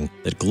drawing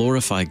that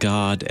glorify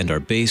God and are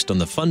based on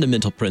the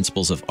fundamental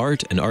principles of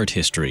art and art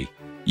history.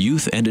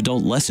 Youth and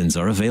adult lessons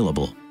are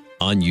available.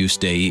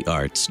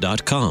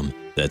 AgnusDeiArts.com.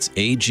 That's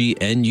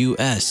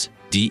AGNUSDEI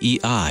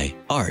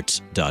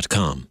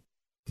Arts.com.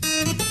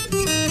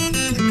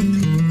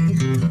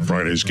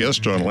 Friday's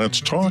guest on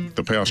Let's Talk,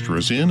 the pastor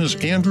is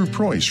Andrew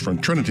Preuss from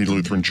Trinity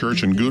Lutheran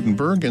Church in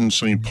Gutenberg and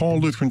St. Paul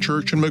Lutheran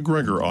Church in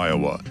McGregor,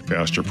 Iowa.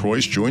 Pastor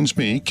Preuss joins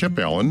me, Kip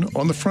Allen,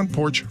 on the front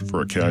porch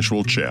for a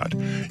casual chat.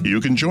 You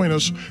can join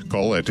us.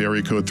 Call at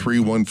area code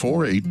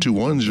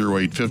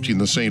 314-821-0850 in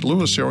the St.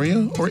 Louis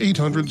area or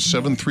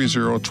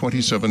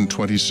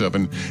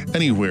 800-730-2727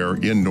 anywhere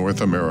in North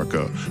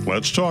America.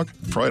 Let's Talk,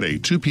 Friday,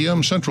 2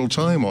 p.m. Central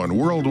Time on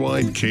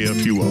Worldwide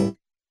KFUO.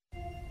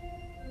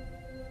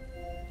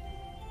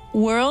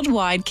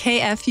 Worldwide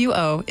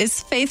KFUO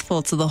is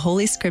faithful to the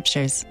Holy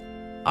Scriptures.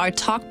 Our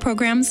talk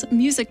programs,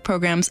 music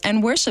programs,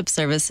 and worship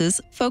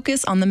services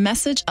focus on the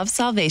message of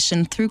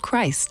salvation through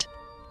Christ.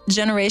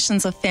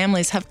 Generations of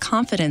families have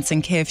confidence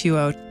in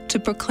KFUO to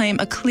proclaim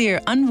a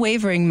clear,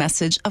 unwavering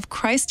message of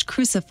Christ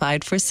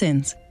crucified for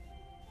sins.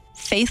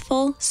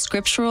 Faithful,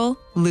 scriptural,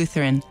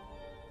 Lutheran.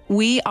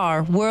 We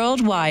are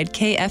Worldwide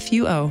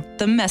KFUO,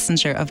 the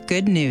messenger of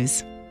good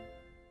news.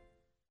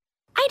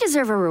 I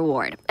deserve a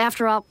reward.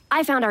 After all,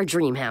 I found our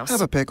dream house. Have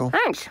a pickle.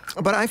 Thanks.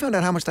 But I found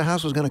out how much the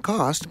house was going to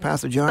cost,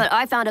 Pastor John. But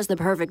I found us the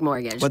perfect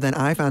mortgage. But then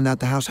I found out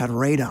the house had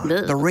radon,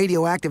 Ugh. the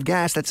radioactive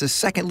gas that's the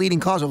second leading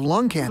cause of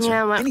lung cancer.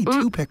 Yeah, well, I need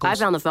 2 pickles. I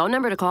found the phone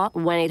number to call,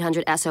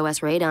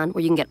 1-800-SOS-RADON,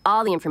 where you can get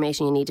all the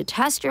information you need to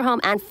test your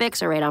home and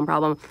fix a radon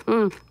problem.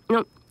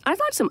 I'd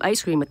like some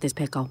ice cream with this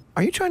pickle.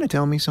 Are you trying to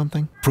tell me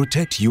something?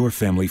 Protect your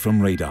family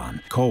from radon.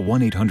 Call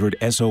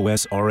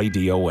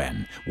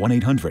 1-800-SOS-RADON.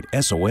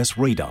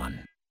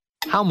 1-800-SOS-RADON.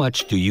 How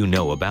much do you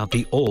know about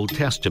the Old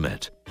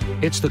Testament?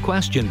 It's the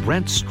question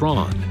Brent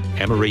Strawn,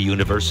 Emory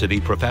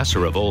University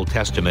professor of Old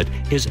Testament,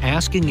 is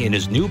asking in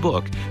his new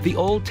book, The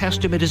Old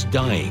Testament is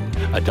Dying,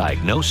 a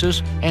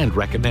Diagnosis and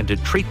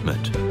Recommended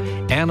Treatment,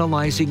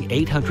 analyzing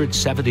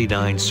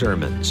 879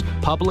 sermons,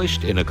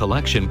 published in a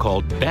collection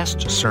called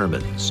Best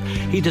Sermons.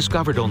 He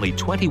discovered only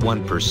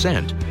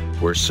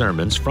 21% were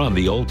sermons from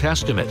the Old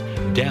Testament,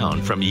 down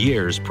from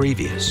years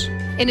previous.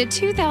 In a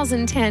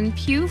 2010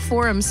 Pew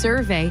Forum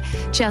survey,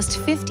 just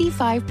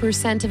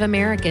 55% of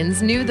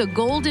Americans knew the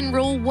Golden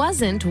Rule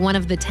wasn't one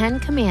of the 10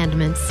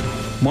 Commandments.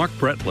 Mark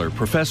Brettler,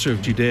 professor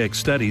of Judaic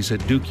Studies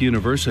at Duke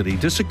University,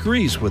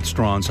 disagrees with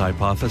Strawn's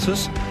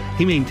hypothesis.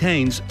 He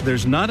maintains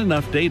there's not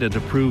enough data to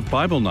prove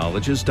Bible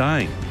knowledge is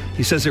dying.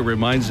 He says it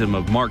reminds him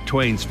of Mark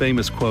Twain's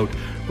famous quote,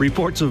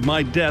 "Reports of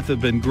my death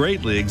have been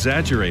greatly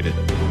exaggerated."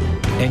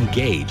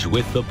 Engage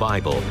with the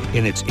Bible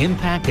in its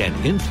impact and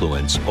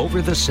influence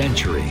over the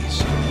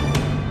centuries.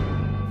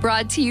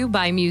 Brought to you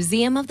by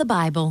Museum of the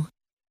Bible.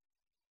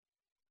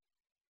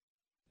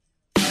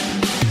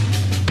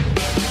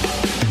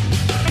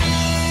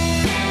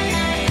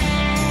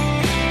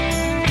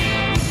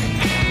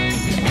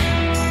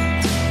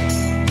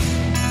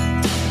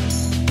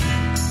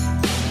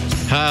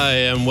 Hi,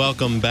 and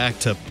welcome back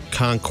to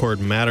Concord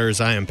Matters.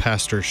 I am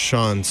Pastor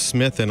Sean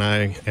Smith, and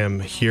I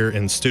am here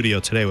in studio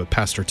today with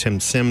Pastor Tim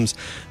Sims,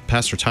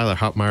 Pastor Tyler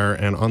Hopmeyer,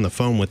 and on the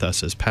phone with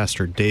us is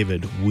Pastor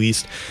David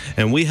Wiest.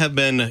 And we have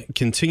been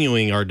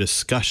continuing our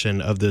discussion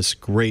of this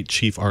great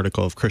chief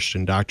article of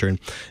Christian doctrine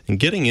and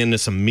getting into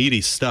some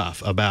meaty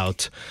stuff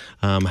about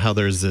how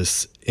there's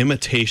this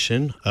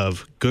imitation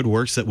of good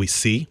works that we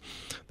see.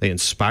 They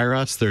inspire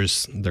us.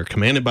 They're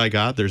commanded by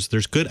God. There's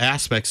good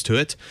aspects to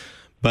it.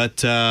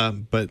 But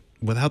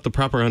without the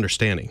proper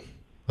understanding,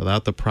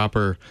 without the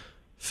proper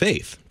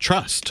faith,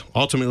 trust,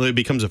 ultimately it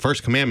becomes a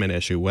first commandment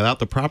issue. Without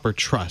the proper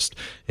trust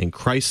in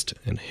Christ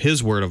and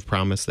his word of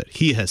promise that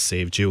he has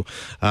saved you,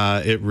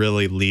 it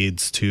really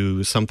leads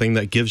to something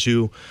that gives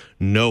you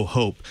no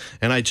hope.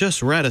 And I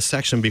just read a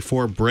section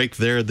before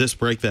this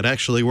break that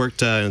actually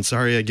worked. And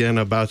sorry again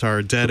about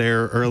our dead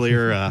air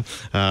earlier.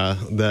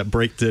 That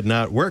break did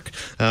not work.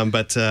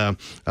 But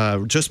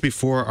just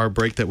before our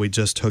break that we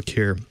just took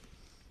here,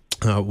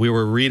 we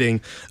were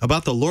reading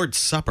about the Lord's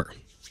Supper.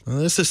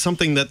 This is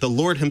something that the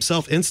Lord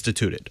himself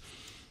instituted.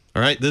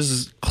 All right, this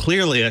is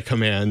clearly a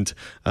command,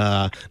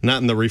 not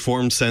in the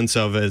Reformed sense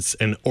of it's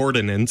an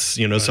ordinance,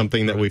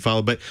 something that we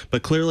follow, but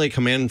clearly a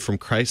command from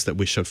Christ that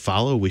we should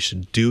follow. We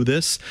should do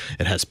this.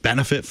 It has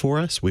benefit for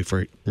us. We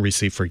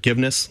receive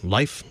forgiveness,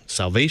 life,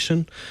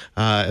 salvation,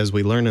 as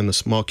we learn in the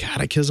small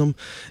catechism.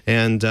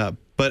 And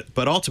but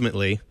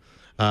ultimately,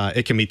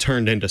 it can be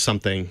turned into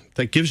something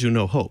that gives you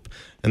no hope.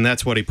 And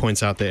that's what he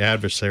points out the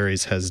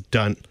adversaries have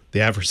done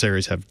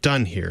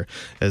here,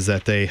 is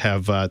that they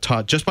have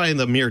taught just by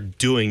the mere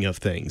doing of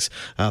things.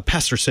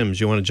 Pastor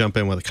Sims, you want to jump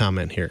in with a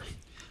comment here?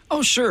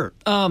 Oh, sure.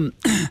 I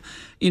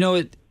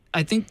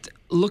think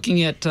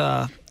looking at,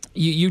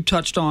 you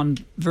touched on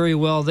very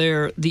well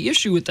there, the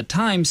issue at the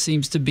time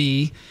seems to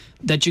be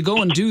that you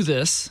go and do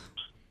this,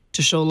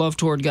 to show love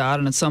toward God,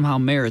 and it somehow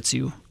merits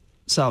you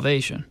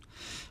salvation,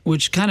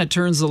 which kind of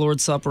turns the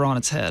Lord's Supper on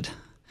its head.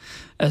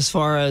 As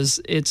far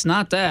as it's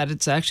not that,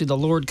 it's actually the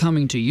Lord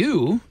coming to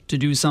you to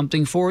do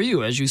something for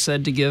you, as you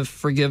said, to give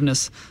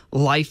forgiveness,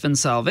 life, and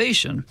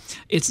salvation.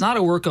 It's not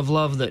a work of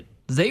love that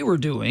they were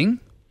doing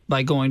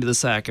by going to the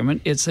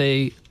sacrament. It's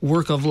a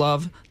work of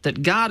love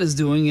that God is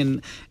doing,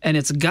 and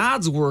it's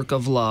God's work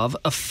of love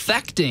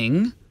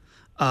affecting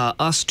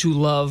us to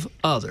love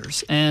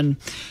others. And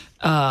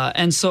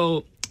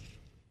so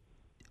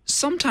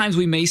sometimes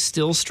we may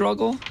still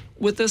struggle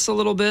with this a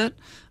little bit.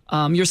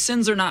 Your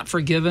sins are not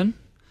forgiven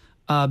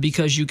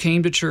because you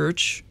came to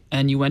church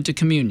and you went to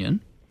communion.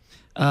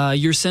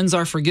 Your sins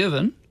are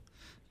forgiven,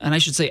 and I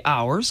should say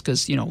ours,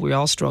 because we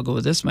all struggle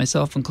with this,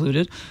 myself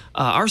included.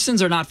 Our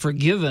sins are not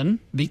forgiven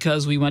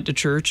because we went to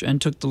church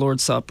and took the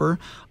Lord's Supper.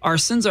 Our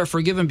sins are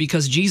forgiven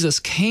because Jesus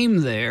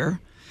came there,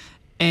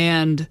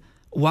 and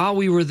while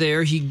we were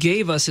there, he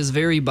gave us his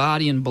very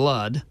body and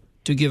blood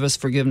to give us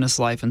forgiveness,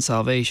 life, and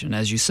salvation,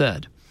 as you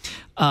said.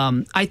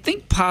 I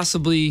think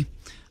possibly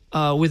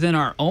within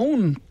our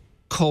own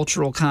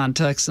cultural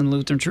context in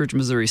Lutheran Church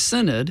Missouri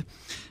Synod,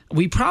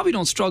 we probably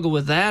don't struggle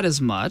with that as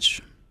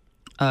much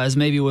as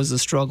maybe was the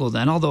struggle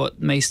then, although it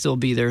may still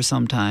be there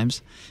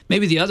sometimes.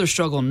 Maybe the other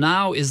struggle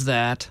now is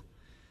that,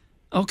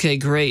 okay,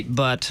 great,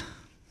 but,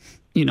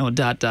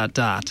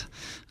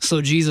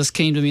 So Jesus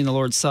came to me in the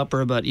Lord's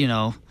Supper, but, you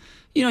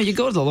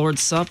go to the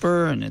Lord's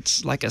Supper and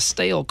it's like a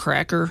stale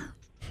cracker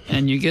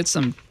and you get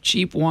some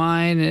cheap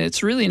wine, and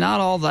it's really not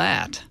all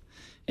that.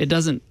 It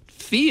doesn't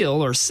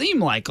feel or seem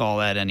like all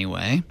that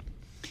anyway.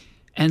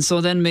 And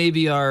so then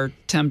maybe our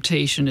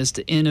temptation is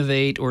to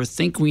innovate or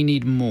think we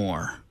need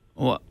more.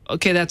 Well,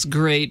 okay, that's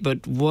great,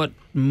 but what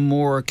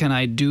more can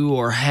I do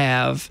or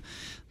have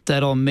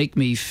that'll make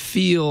me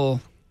feel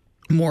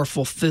more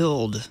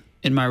fulfilled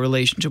in my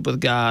relationship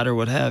with God or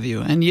what have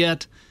you? And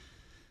yet,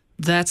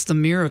 that's the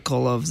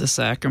miracle of the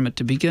sacrament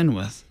to begin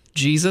with.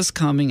 Jesus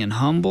coming in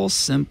humble,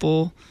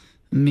 simple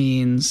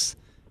means,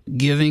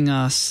 giving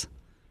us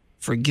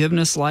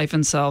forgiveness, life,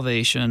 and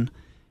salvation.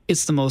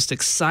 It's the most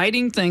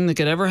exciting thing that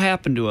could ever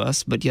happen to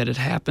us, but yet it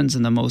happens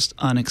in the most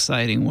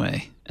unexciting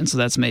way. And so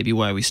that's maybe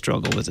why we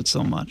struggle with it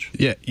so much.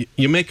 Yeah,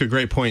 you make a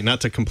great point, not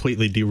to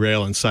completely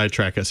derail and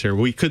sidetrack us here.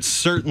 We could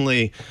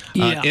certainly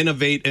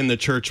innovate in the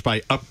church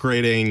by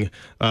upgrading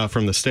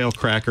from the stale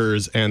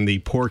crackers and the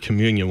poor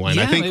communion wine.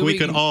 I think we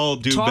could all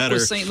do talk better.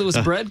 With St. Louis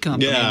Bread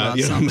Company about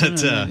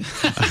something.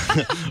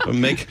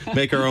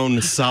 Make our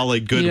own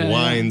solid, good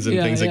wines and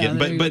things again.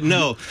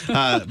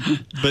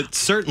 But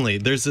certainly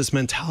there's this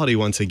mentality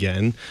once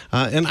again,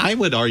 and I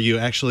would argue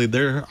actually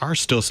there are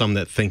still some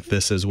that think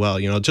this as well.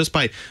 Just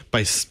by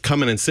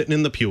coming and sitting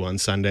in the pew on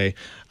Sunday,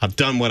 I've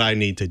done what I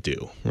need to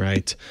do,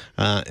 right?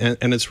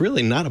 And it's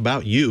really not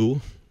about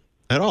you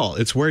at all.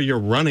 It's where you're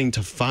running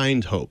to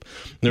find hope.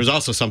 There's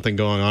also something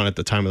going on at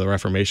the time of the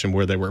Reformation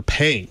where they were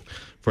paying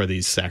for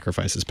these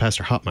sacrifices.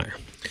 Pastor Hopmeyer.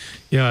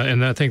 Yeah,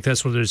 and I think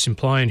that's what it's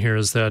implying here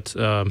is that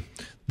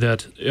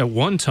that at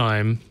one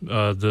time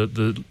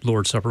the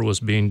Lord's Supper was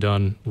being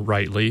done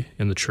rightly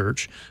in the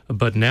church,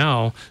 but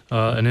now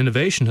an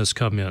innovation has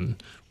come in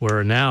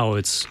where now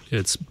it's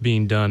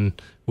being done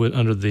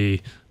under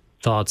the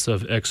thoughts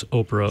of ex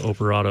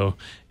operato,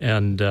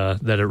 and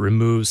that it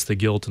removes the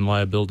guilt and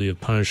liability of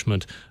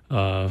punishment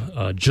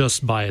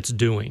just by its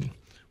doing,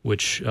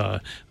 which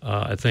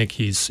I think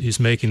he's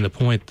making the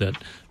point that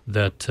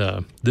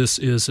this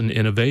is an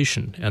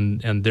innovation,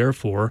 and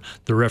therefore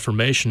the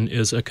Reformation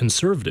is a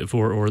conservative,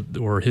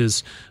 or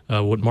his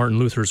what Martin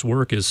Luther's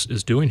work is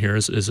doing here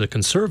is a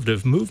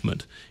conservative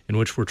movement in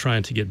which we're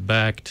trying to get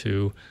back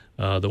to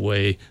the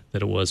way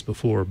that it was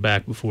before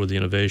the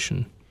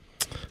innovation.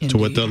 To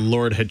what the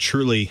Lord had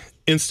truly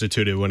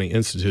instituted when he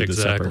instituted the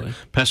supper.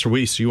 Pastor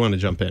Weiss, you want to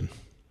jump in?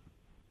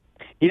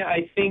 Yeah,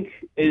 I think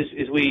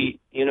as we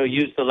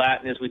use the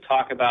Latin, as we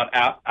talk about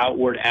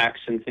outward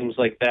acts and things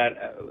like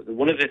that,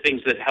 one of the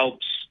things that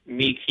helps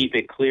me keep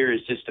it clear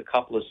is just a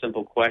couple of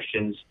simple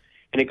questions,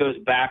 and it goes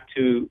back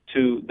to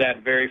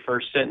that very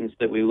first sentence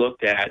that we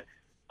looked at,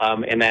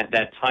 and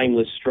that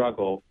timeless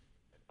struggle.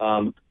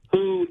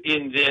 Who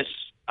in this?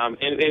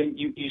 And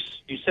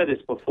you said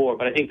this before,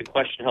 but I think the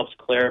question helps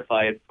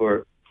clarify it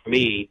for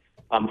me.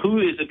 Who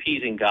is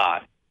appeasing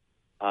God?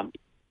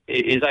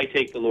 As I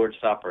take the Lord's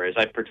Supper, as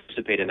I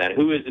participate in that,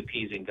 who is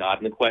appeasing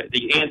God? And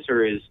the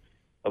answer is,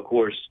 of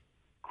course,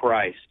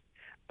 Christ.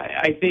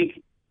 I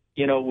think,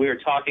 we're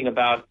talking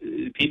about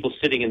people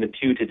sitting in the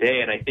pew today,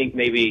 and I think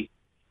maybe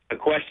a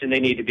question they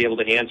need to be able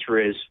to answer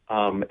is,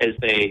 as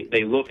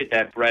they look at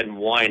that bread and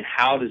wine,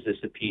 how does this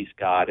appease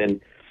God?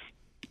 And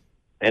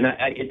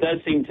it does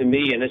seem to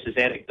me, and this is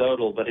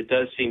anecdotal, but it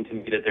does seem to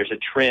me that there's a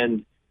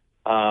trend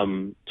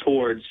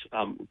towards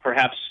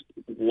perhaps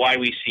why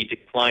we see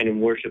decline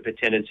in worship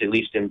attendance, at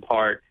least in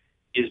part,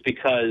 is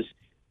because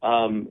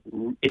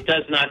it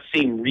does not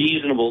seem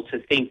reasonable to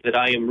think that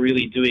I am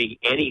really doing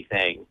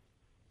anything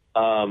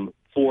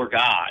for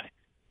God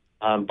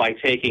by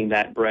taking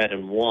that bread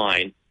and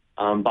wine,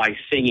 by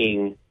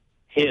singing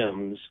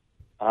hymns.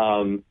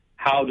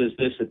 how does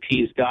this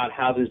appease God?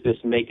 How does this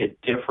make a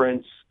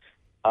difference?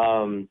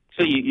 So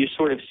you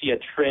sort of see a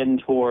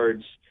trend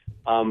towards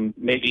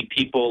maybe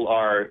people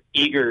are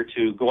eager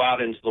to go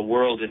out into the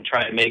world and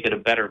try to make it a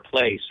better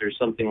place or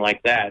something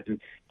like that.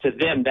 And to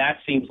them, that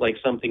seems like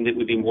something that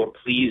would be more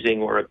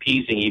pleasing or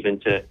appeasing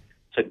even to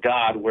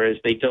God, whereas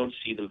they don't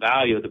see the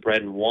value of the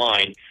bread and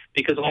wine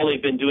because all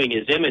they've been doing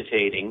is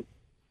imitating,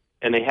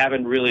 and they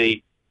haven't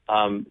really,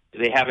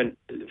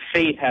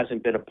 faith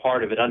hasn't been a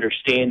part of it,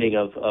 understanding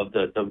of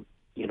the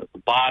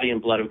body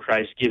and blood of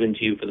Christ given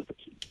to you for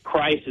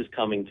Christ is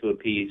coming to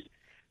appease.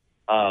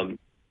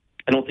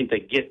 I don't think they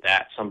get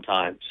that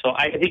sometimes. So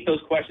I think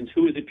those questions,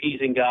 who is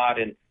appeasing God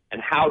and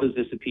how does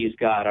this appease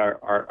God,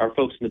 our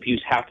folks in the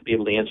pews have to be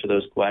able to answer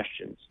those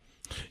questions.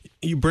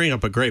 You bring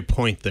up a great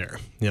point there.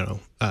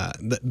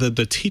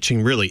 The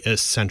teaching really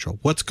is central.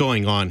 What's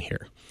going on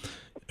here?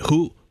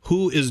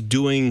 Who is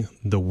doing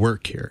the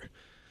work here?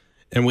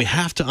 And we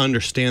have to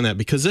understand that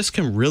because this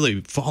can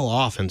really fall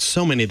off in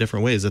so many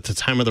different ways. At the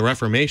time of the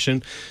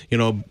Reformation,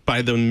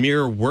 by the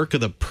mere work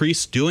of the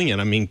priests doing it,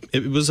 I mean,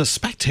 it was a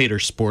spectator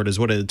sport is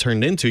what it had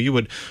turned into. You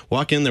would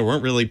walk in, there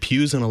weren't really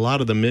pews in a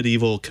lot of the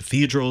medieval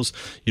cathedrals.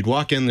 You'd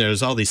walk in,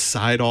 there's all these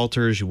side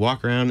altars. You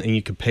walk around and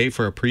you could pay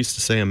for a priest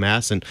to say a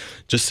mass and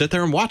just sit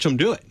there and watch them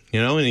do it,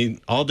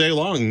 and all day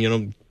long,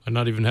 I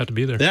not even have to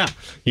be there. Yeah,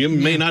 you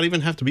may not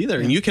even have to be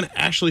there. And you can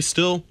actually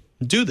still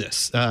do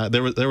this.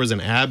 There was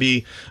an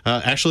abbey,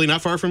 actually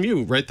not far from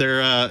you, right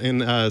there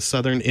in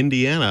southern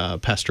Indiana,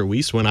 Pastor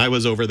Weiss. When I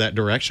was over that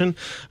direction,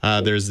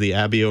 there's the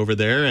abbey over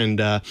there,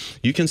 and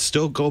you can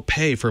still go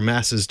pay for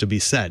masses to be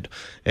said.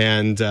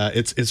 And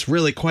it's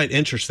really quite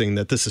interesting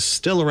that this is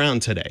still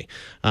around today.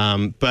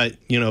 But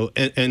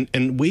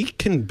and we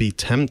can be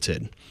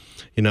tempted,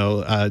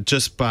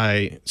 just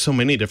by so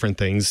many different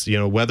things.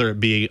 Whether it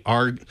be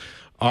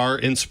our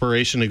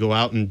inspiration to go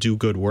out and do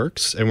good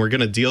works. And we're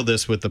going to deal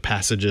this with the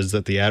passages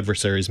that the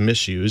adversaries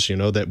misuse,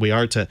 that we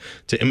are to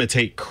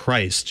imitate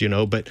Christ,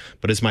 but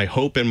is my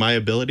hope in my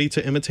ability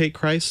to imitate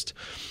Christ?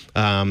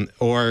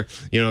 Or,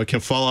 it can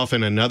fall off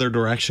in another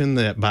direction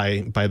that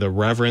by the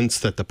reverence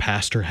that the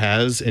pastor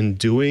has in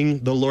doing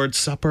the Lord's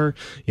Supper,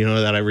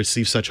 that I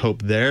receive such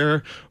hope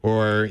there,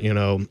 or,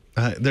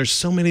 there's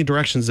so many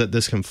directions that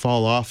this can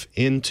fall off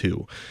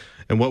into.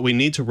 And what we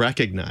need to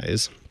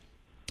recognize,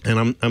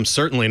 and I'm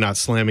certainly not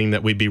slamming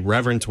that we be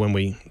reverent when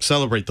we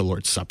celebrate the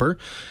Lord's Supper.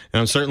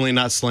 And I'm certainly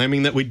not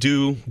slamming that we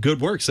do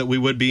good works, that we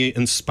would be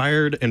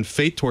inspired in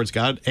faith towards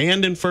God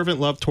and in fervent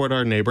love toward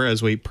our neighbor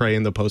as we pray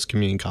in the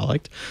post-communion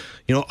collect.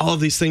 All of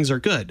these things are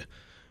good.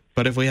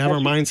 But if we have our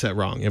mindset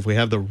wrong, if we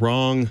have the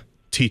wrong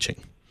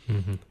teaching,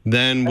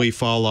 then we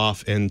fall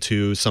off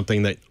into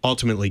something that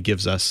ultimately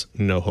gives us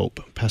no hope.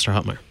 Pastor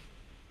Hotmeyer.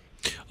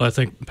 Well, I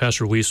think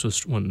Pastor Weiss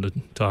was wanting to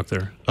talk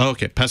there. Oh,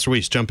 okay. Pastor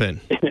Weiss, jump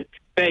in.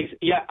 Thanks.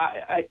 Yeah,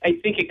 I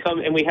think it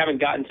comes, and we haven't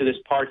gotten to this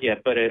part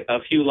yet, but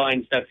a few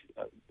lines that,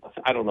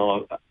 I don't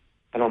know,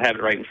 I don't have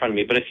it right in front of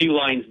me, but a few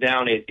lines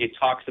down, it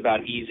talks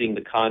about easing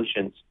the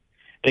conscience.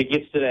 And it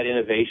gets to that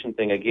innovation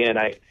thing again.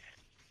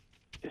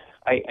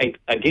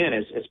 Again,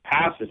 as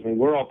pastors,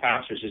 we're all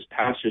pastors. As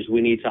pastors,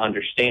 we need to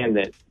understand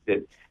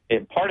that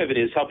and part of it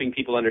is helping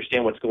people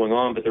understand what's going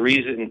on, but the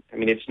reason,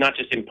 it's not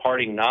just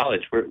imparting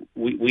knowledge.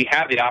 We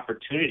have the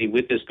opportunity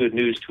with this good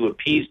news to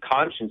appease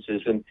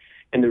consciences,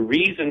 and the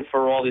reason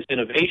for all this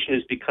innovation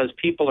is because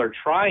people are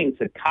trying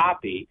to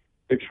copy,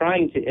 they're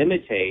trying to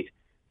imitate,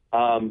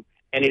 and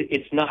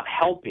it's not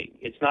helping.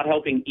 It's not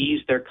helping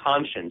ease their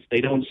conscience.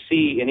 They don't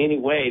see in any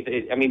way,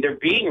 they're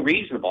being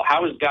reasonable.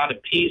 How is God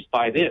appeased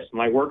by this?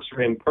 My works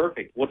are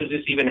imperfect. What does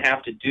this even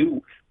have to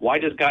do? Why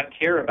does God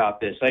care about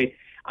this?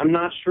 I'm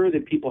not sure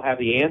that people have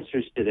the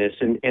answers to this.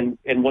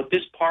 And what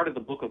this part of the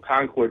Book of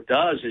Concord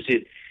does is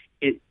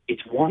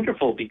it's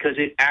wonderful because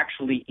it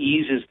actually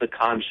eases the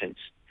conscience.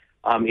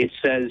 It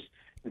says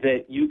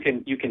that you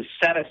can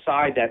set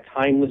aside that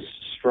timeless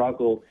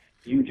struggle.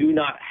 You do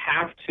not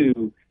have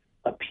to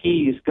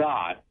appease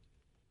God.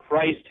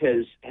 Christ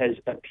has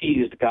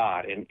appeased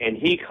God, and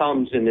he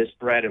comes in this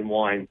bread and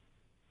wine.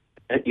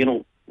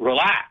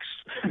 Relax.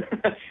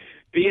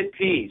 Be at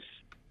peace.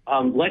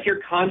 Let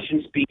your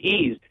conscience be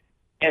eased.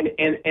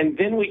 And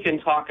then we can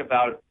talk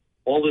about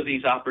all of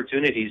these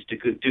opportunities to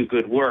do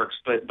good works.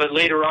 But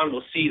later on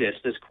we'll see this.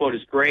 This quote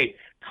is great.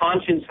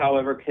 Conscience,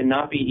 however,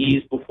 cannot be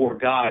eased before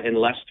God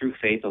unless through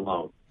faith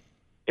alone.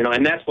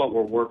 And that's what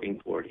we're working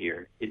toward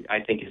here,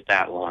 I think, is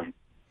that line.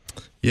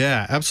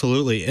 Yeah,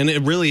 absolutely. And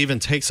it really even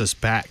takes us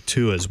back,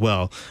 too, as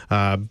well.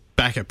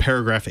 Back at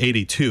paragraph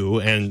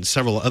 82 and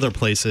several other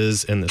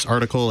places in this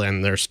article,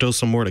 and there's still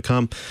some more to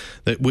come,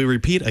 that we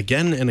repeat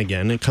again and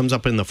again. It comes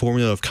up in the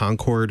Formula of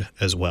Concord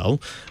as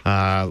well,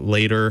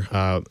 later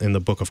in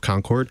the Book of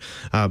Concord.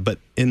 But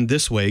in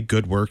this way,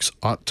 good works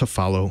ought to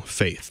follow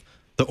faith.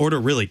 The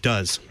order really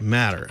does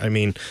matter.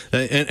 And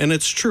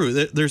it's true.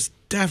 There's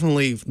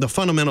definitely the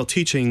fundamental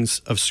teachings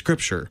of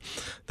Scripture,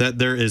 that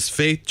there is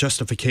faith,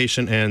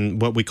 justification, and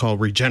what we call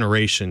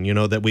regeneration,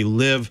 that we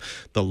live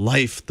the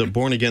life, the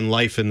born-again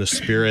life in the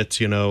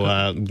Spirit,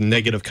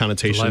 negative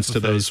connotations to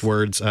those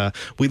words.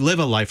 We live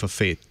a life of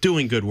faith,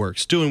 doing good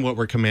works, doing what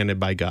we're commanded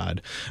by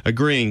God,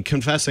 agreeing,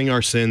 confessing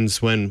our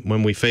sins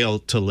when we fail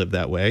to live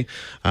that way,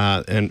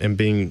 and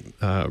being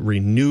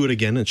renewed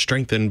again and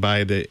strengthened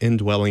by the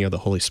indwelling of the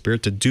Holy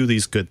Spirit to do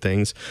these good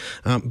things.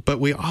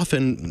 But we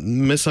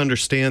often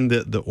misunderstand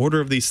the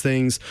order of these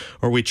things,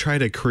 or we try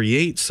to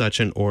create such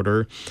an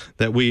order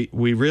that we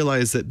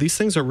realize that these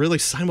things are really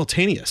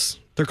simultaneous.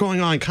 They're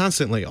going on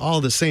constantly, all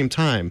at the same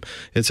time.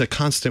 It's a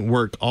constant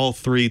work, all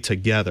three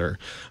together.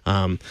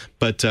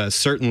 But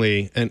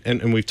certainly,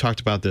 and we've talked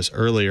about this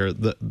earlier,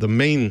 the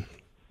main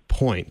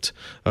point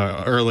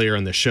earlier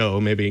in the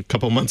show, maybe a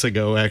couple months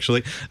ago,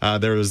 actually,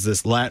 there was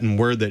this Latin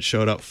word that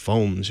showed up,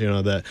 fomes,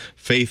 the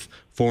faith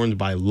formed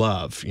by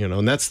love,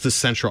 and that's the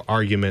central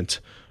argument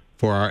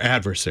for our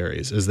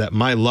adversaries, is that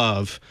my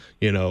love,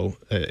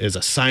 is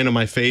a sign of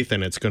my faith,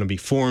 and it's going to be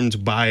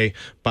formed by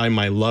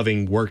my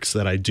loving works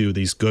that I do,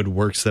 these good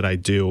works that I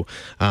do.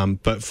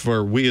 But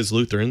for we as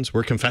Lutherans,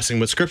 we're confessing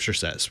what Scripture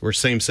says. We're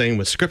saying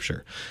with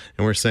Scripture,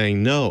 and we're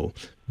saying, no,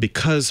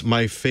 because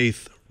my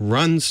faith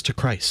runs to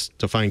Christ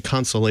to find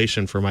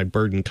consolation for my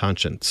burdened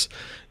conscience,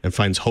 and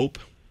finds hope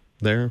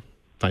there,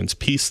 finds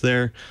peace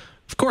there,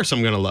 of course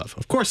I'm going to love.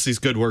 Of course these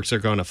good works are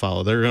going to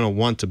follow. They're going to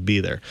want to be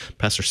there.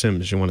 Pastor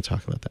Sims, you want to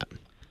talk about that?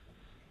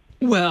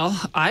 Well,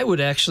 I would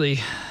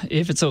actually,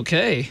 if it's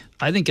okay,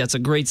 I think that's a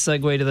great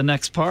segue to the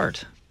next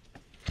part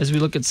as we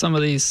look at some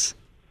of these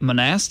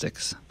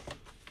monastics.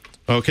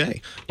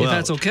 Okay. Well, if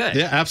that's okay.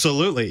 Yeah,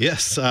 absolutely.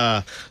 Yes.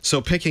 So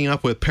picking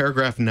up with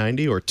paragraph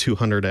 90 or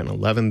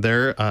 211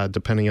 there,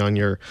 depending on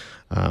your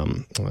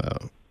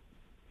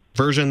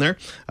version there,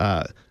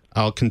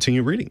 I'll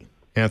continue reading.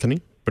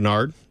 Anthony,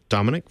 Bernard,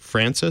 Dominic,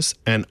 Francis,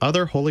 and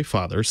other holy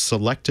fathers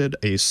selected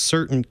a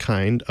certain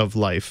kind of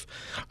life,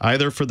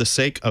 either for the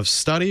sake of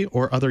study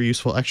or other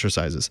useful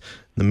exercises.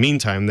 In the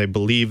meantime, they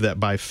believed that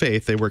by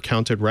faith they were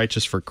counted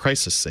righteous for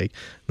Christ's sake,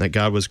 and that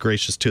God was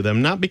gracious to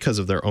them, not because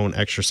of their own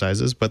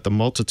exercises, but the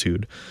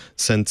multitude,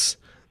 since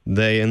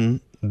they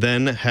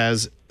then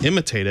has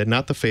imitated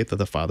not the faith of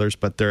the fathers,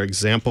 but their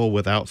example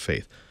without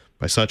faith.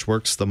 By such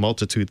works the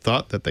multitude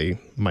thought that they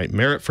might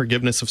merit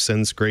forgiveness of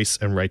sins, grace,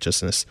 and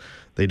righteousness.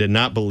 They did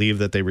not believe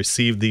that they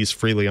received these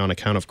freely on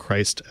account of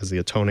Christ as the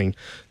atoning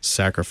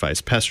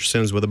sacrifice. Pastor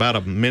Sims, with about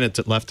a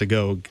minute left to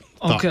go,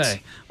 thoughts?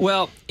 Okay.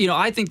 Well,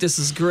 I think this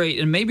is great,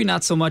 and maybe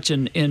not so much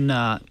in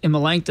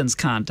Melanchthon's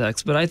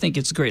context, but I think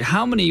it's great.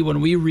 How many,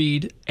 when we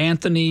read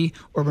Anthony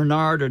or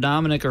Bernard or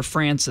Dominic or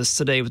Francis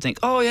today, would think,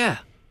 oh yeah,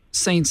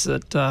 saints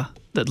that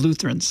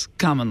Lutherans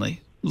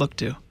commonly look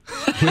to?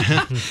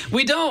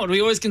 We don't.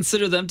 We always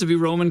consider them to be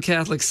Roman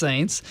Catholic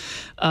saints.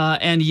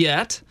 And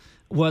yet,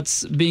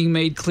 what's being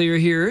made clear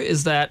here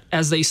is that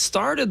as they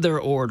started their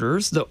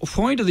orders, the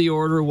point of the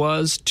order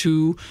was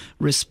to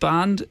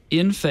respond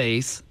in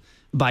faith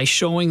by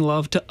showing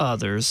love to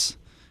others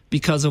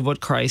because of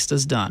what Christ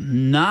has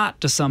done, not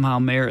to somehow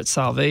merit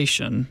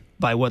salvation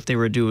by what they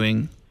were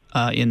doing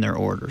in their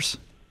orders.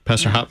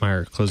 Pastor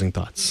Hotmeyer, closing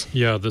thoughts.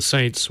 Yeah, the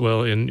saints,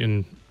 well,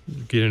 in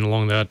getting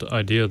along that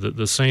idea that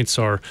the saints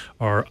are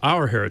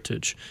our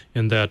heritage,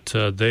 in that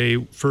they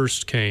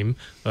first came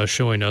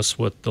showing us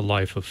what the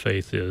life of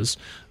faith is,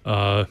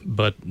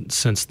 but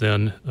since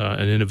then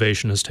an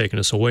innovation has taken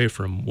us away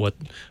from what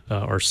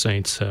our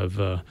saints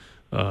have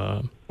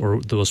or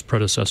those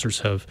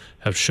predecessors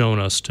have shown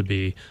us to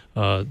be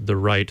the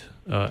right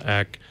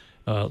act,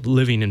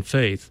 living in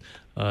faith.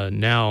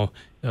 Now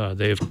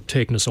they have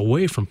taken us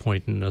away from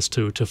pointing us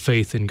to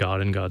faith in God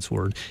and God's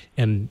Word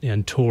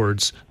and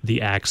towards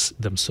the acts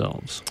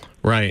themselves.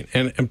 Right.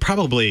 And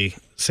probably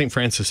St.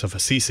 Francis of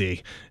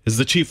Assisi is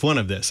the chief one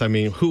of this. I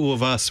mean, who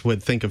of us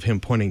would think of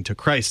him pointing to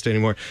Christ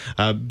anymore?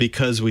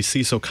 Because we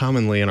see so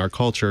commonly in our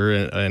culture,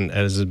 and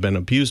as has been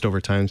abused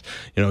over time,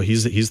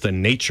 he's the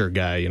nature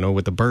guy,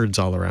 with the birds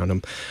all around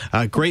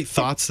him. Great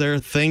thoughts there.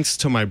 Thanks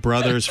to my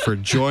brothers for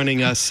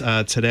joining us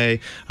today.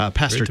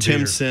 Pastor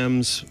Tim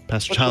Sims,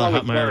 Pastor Tyler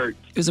Hotmeyer,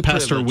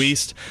 Pastor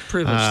Wiest.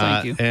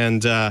 Thank you.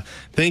 And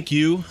thank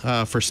you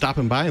for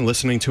stopping by and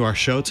listening to our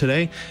show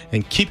today.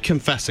 And keep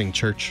confessing,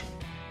 church.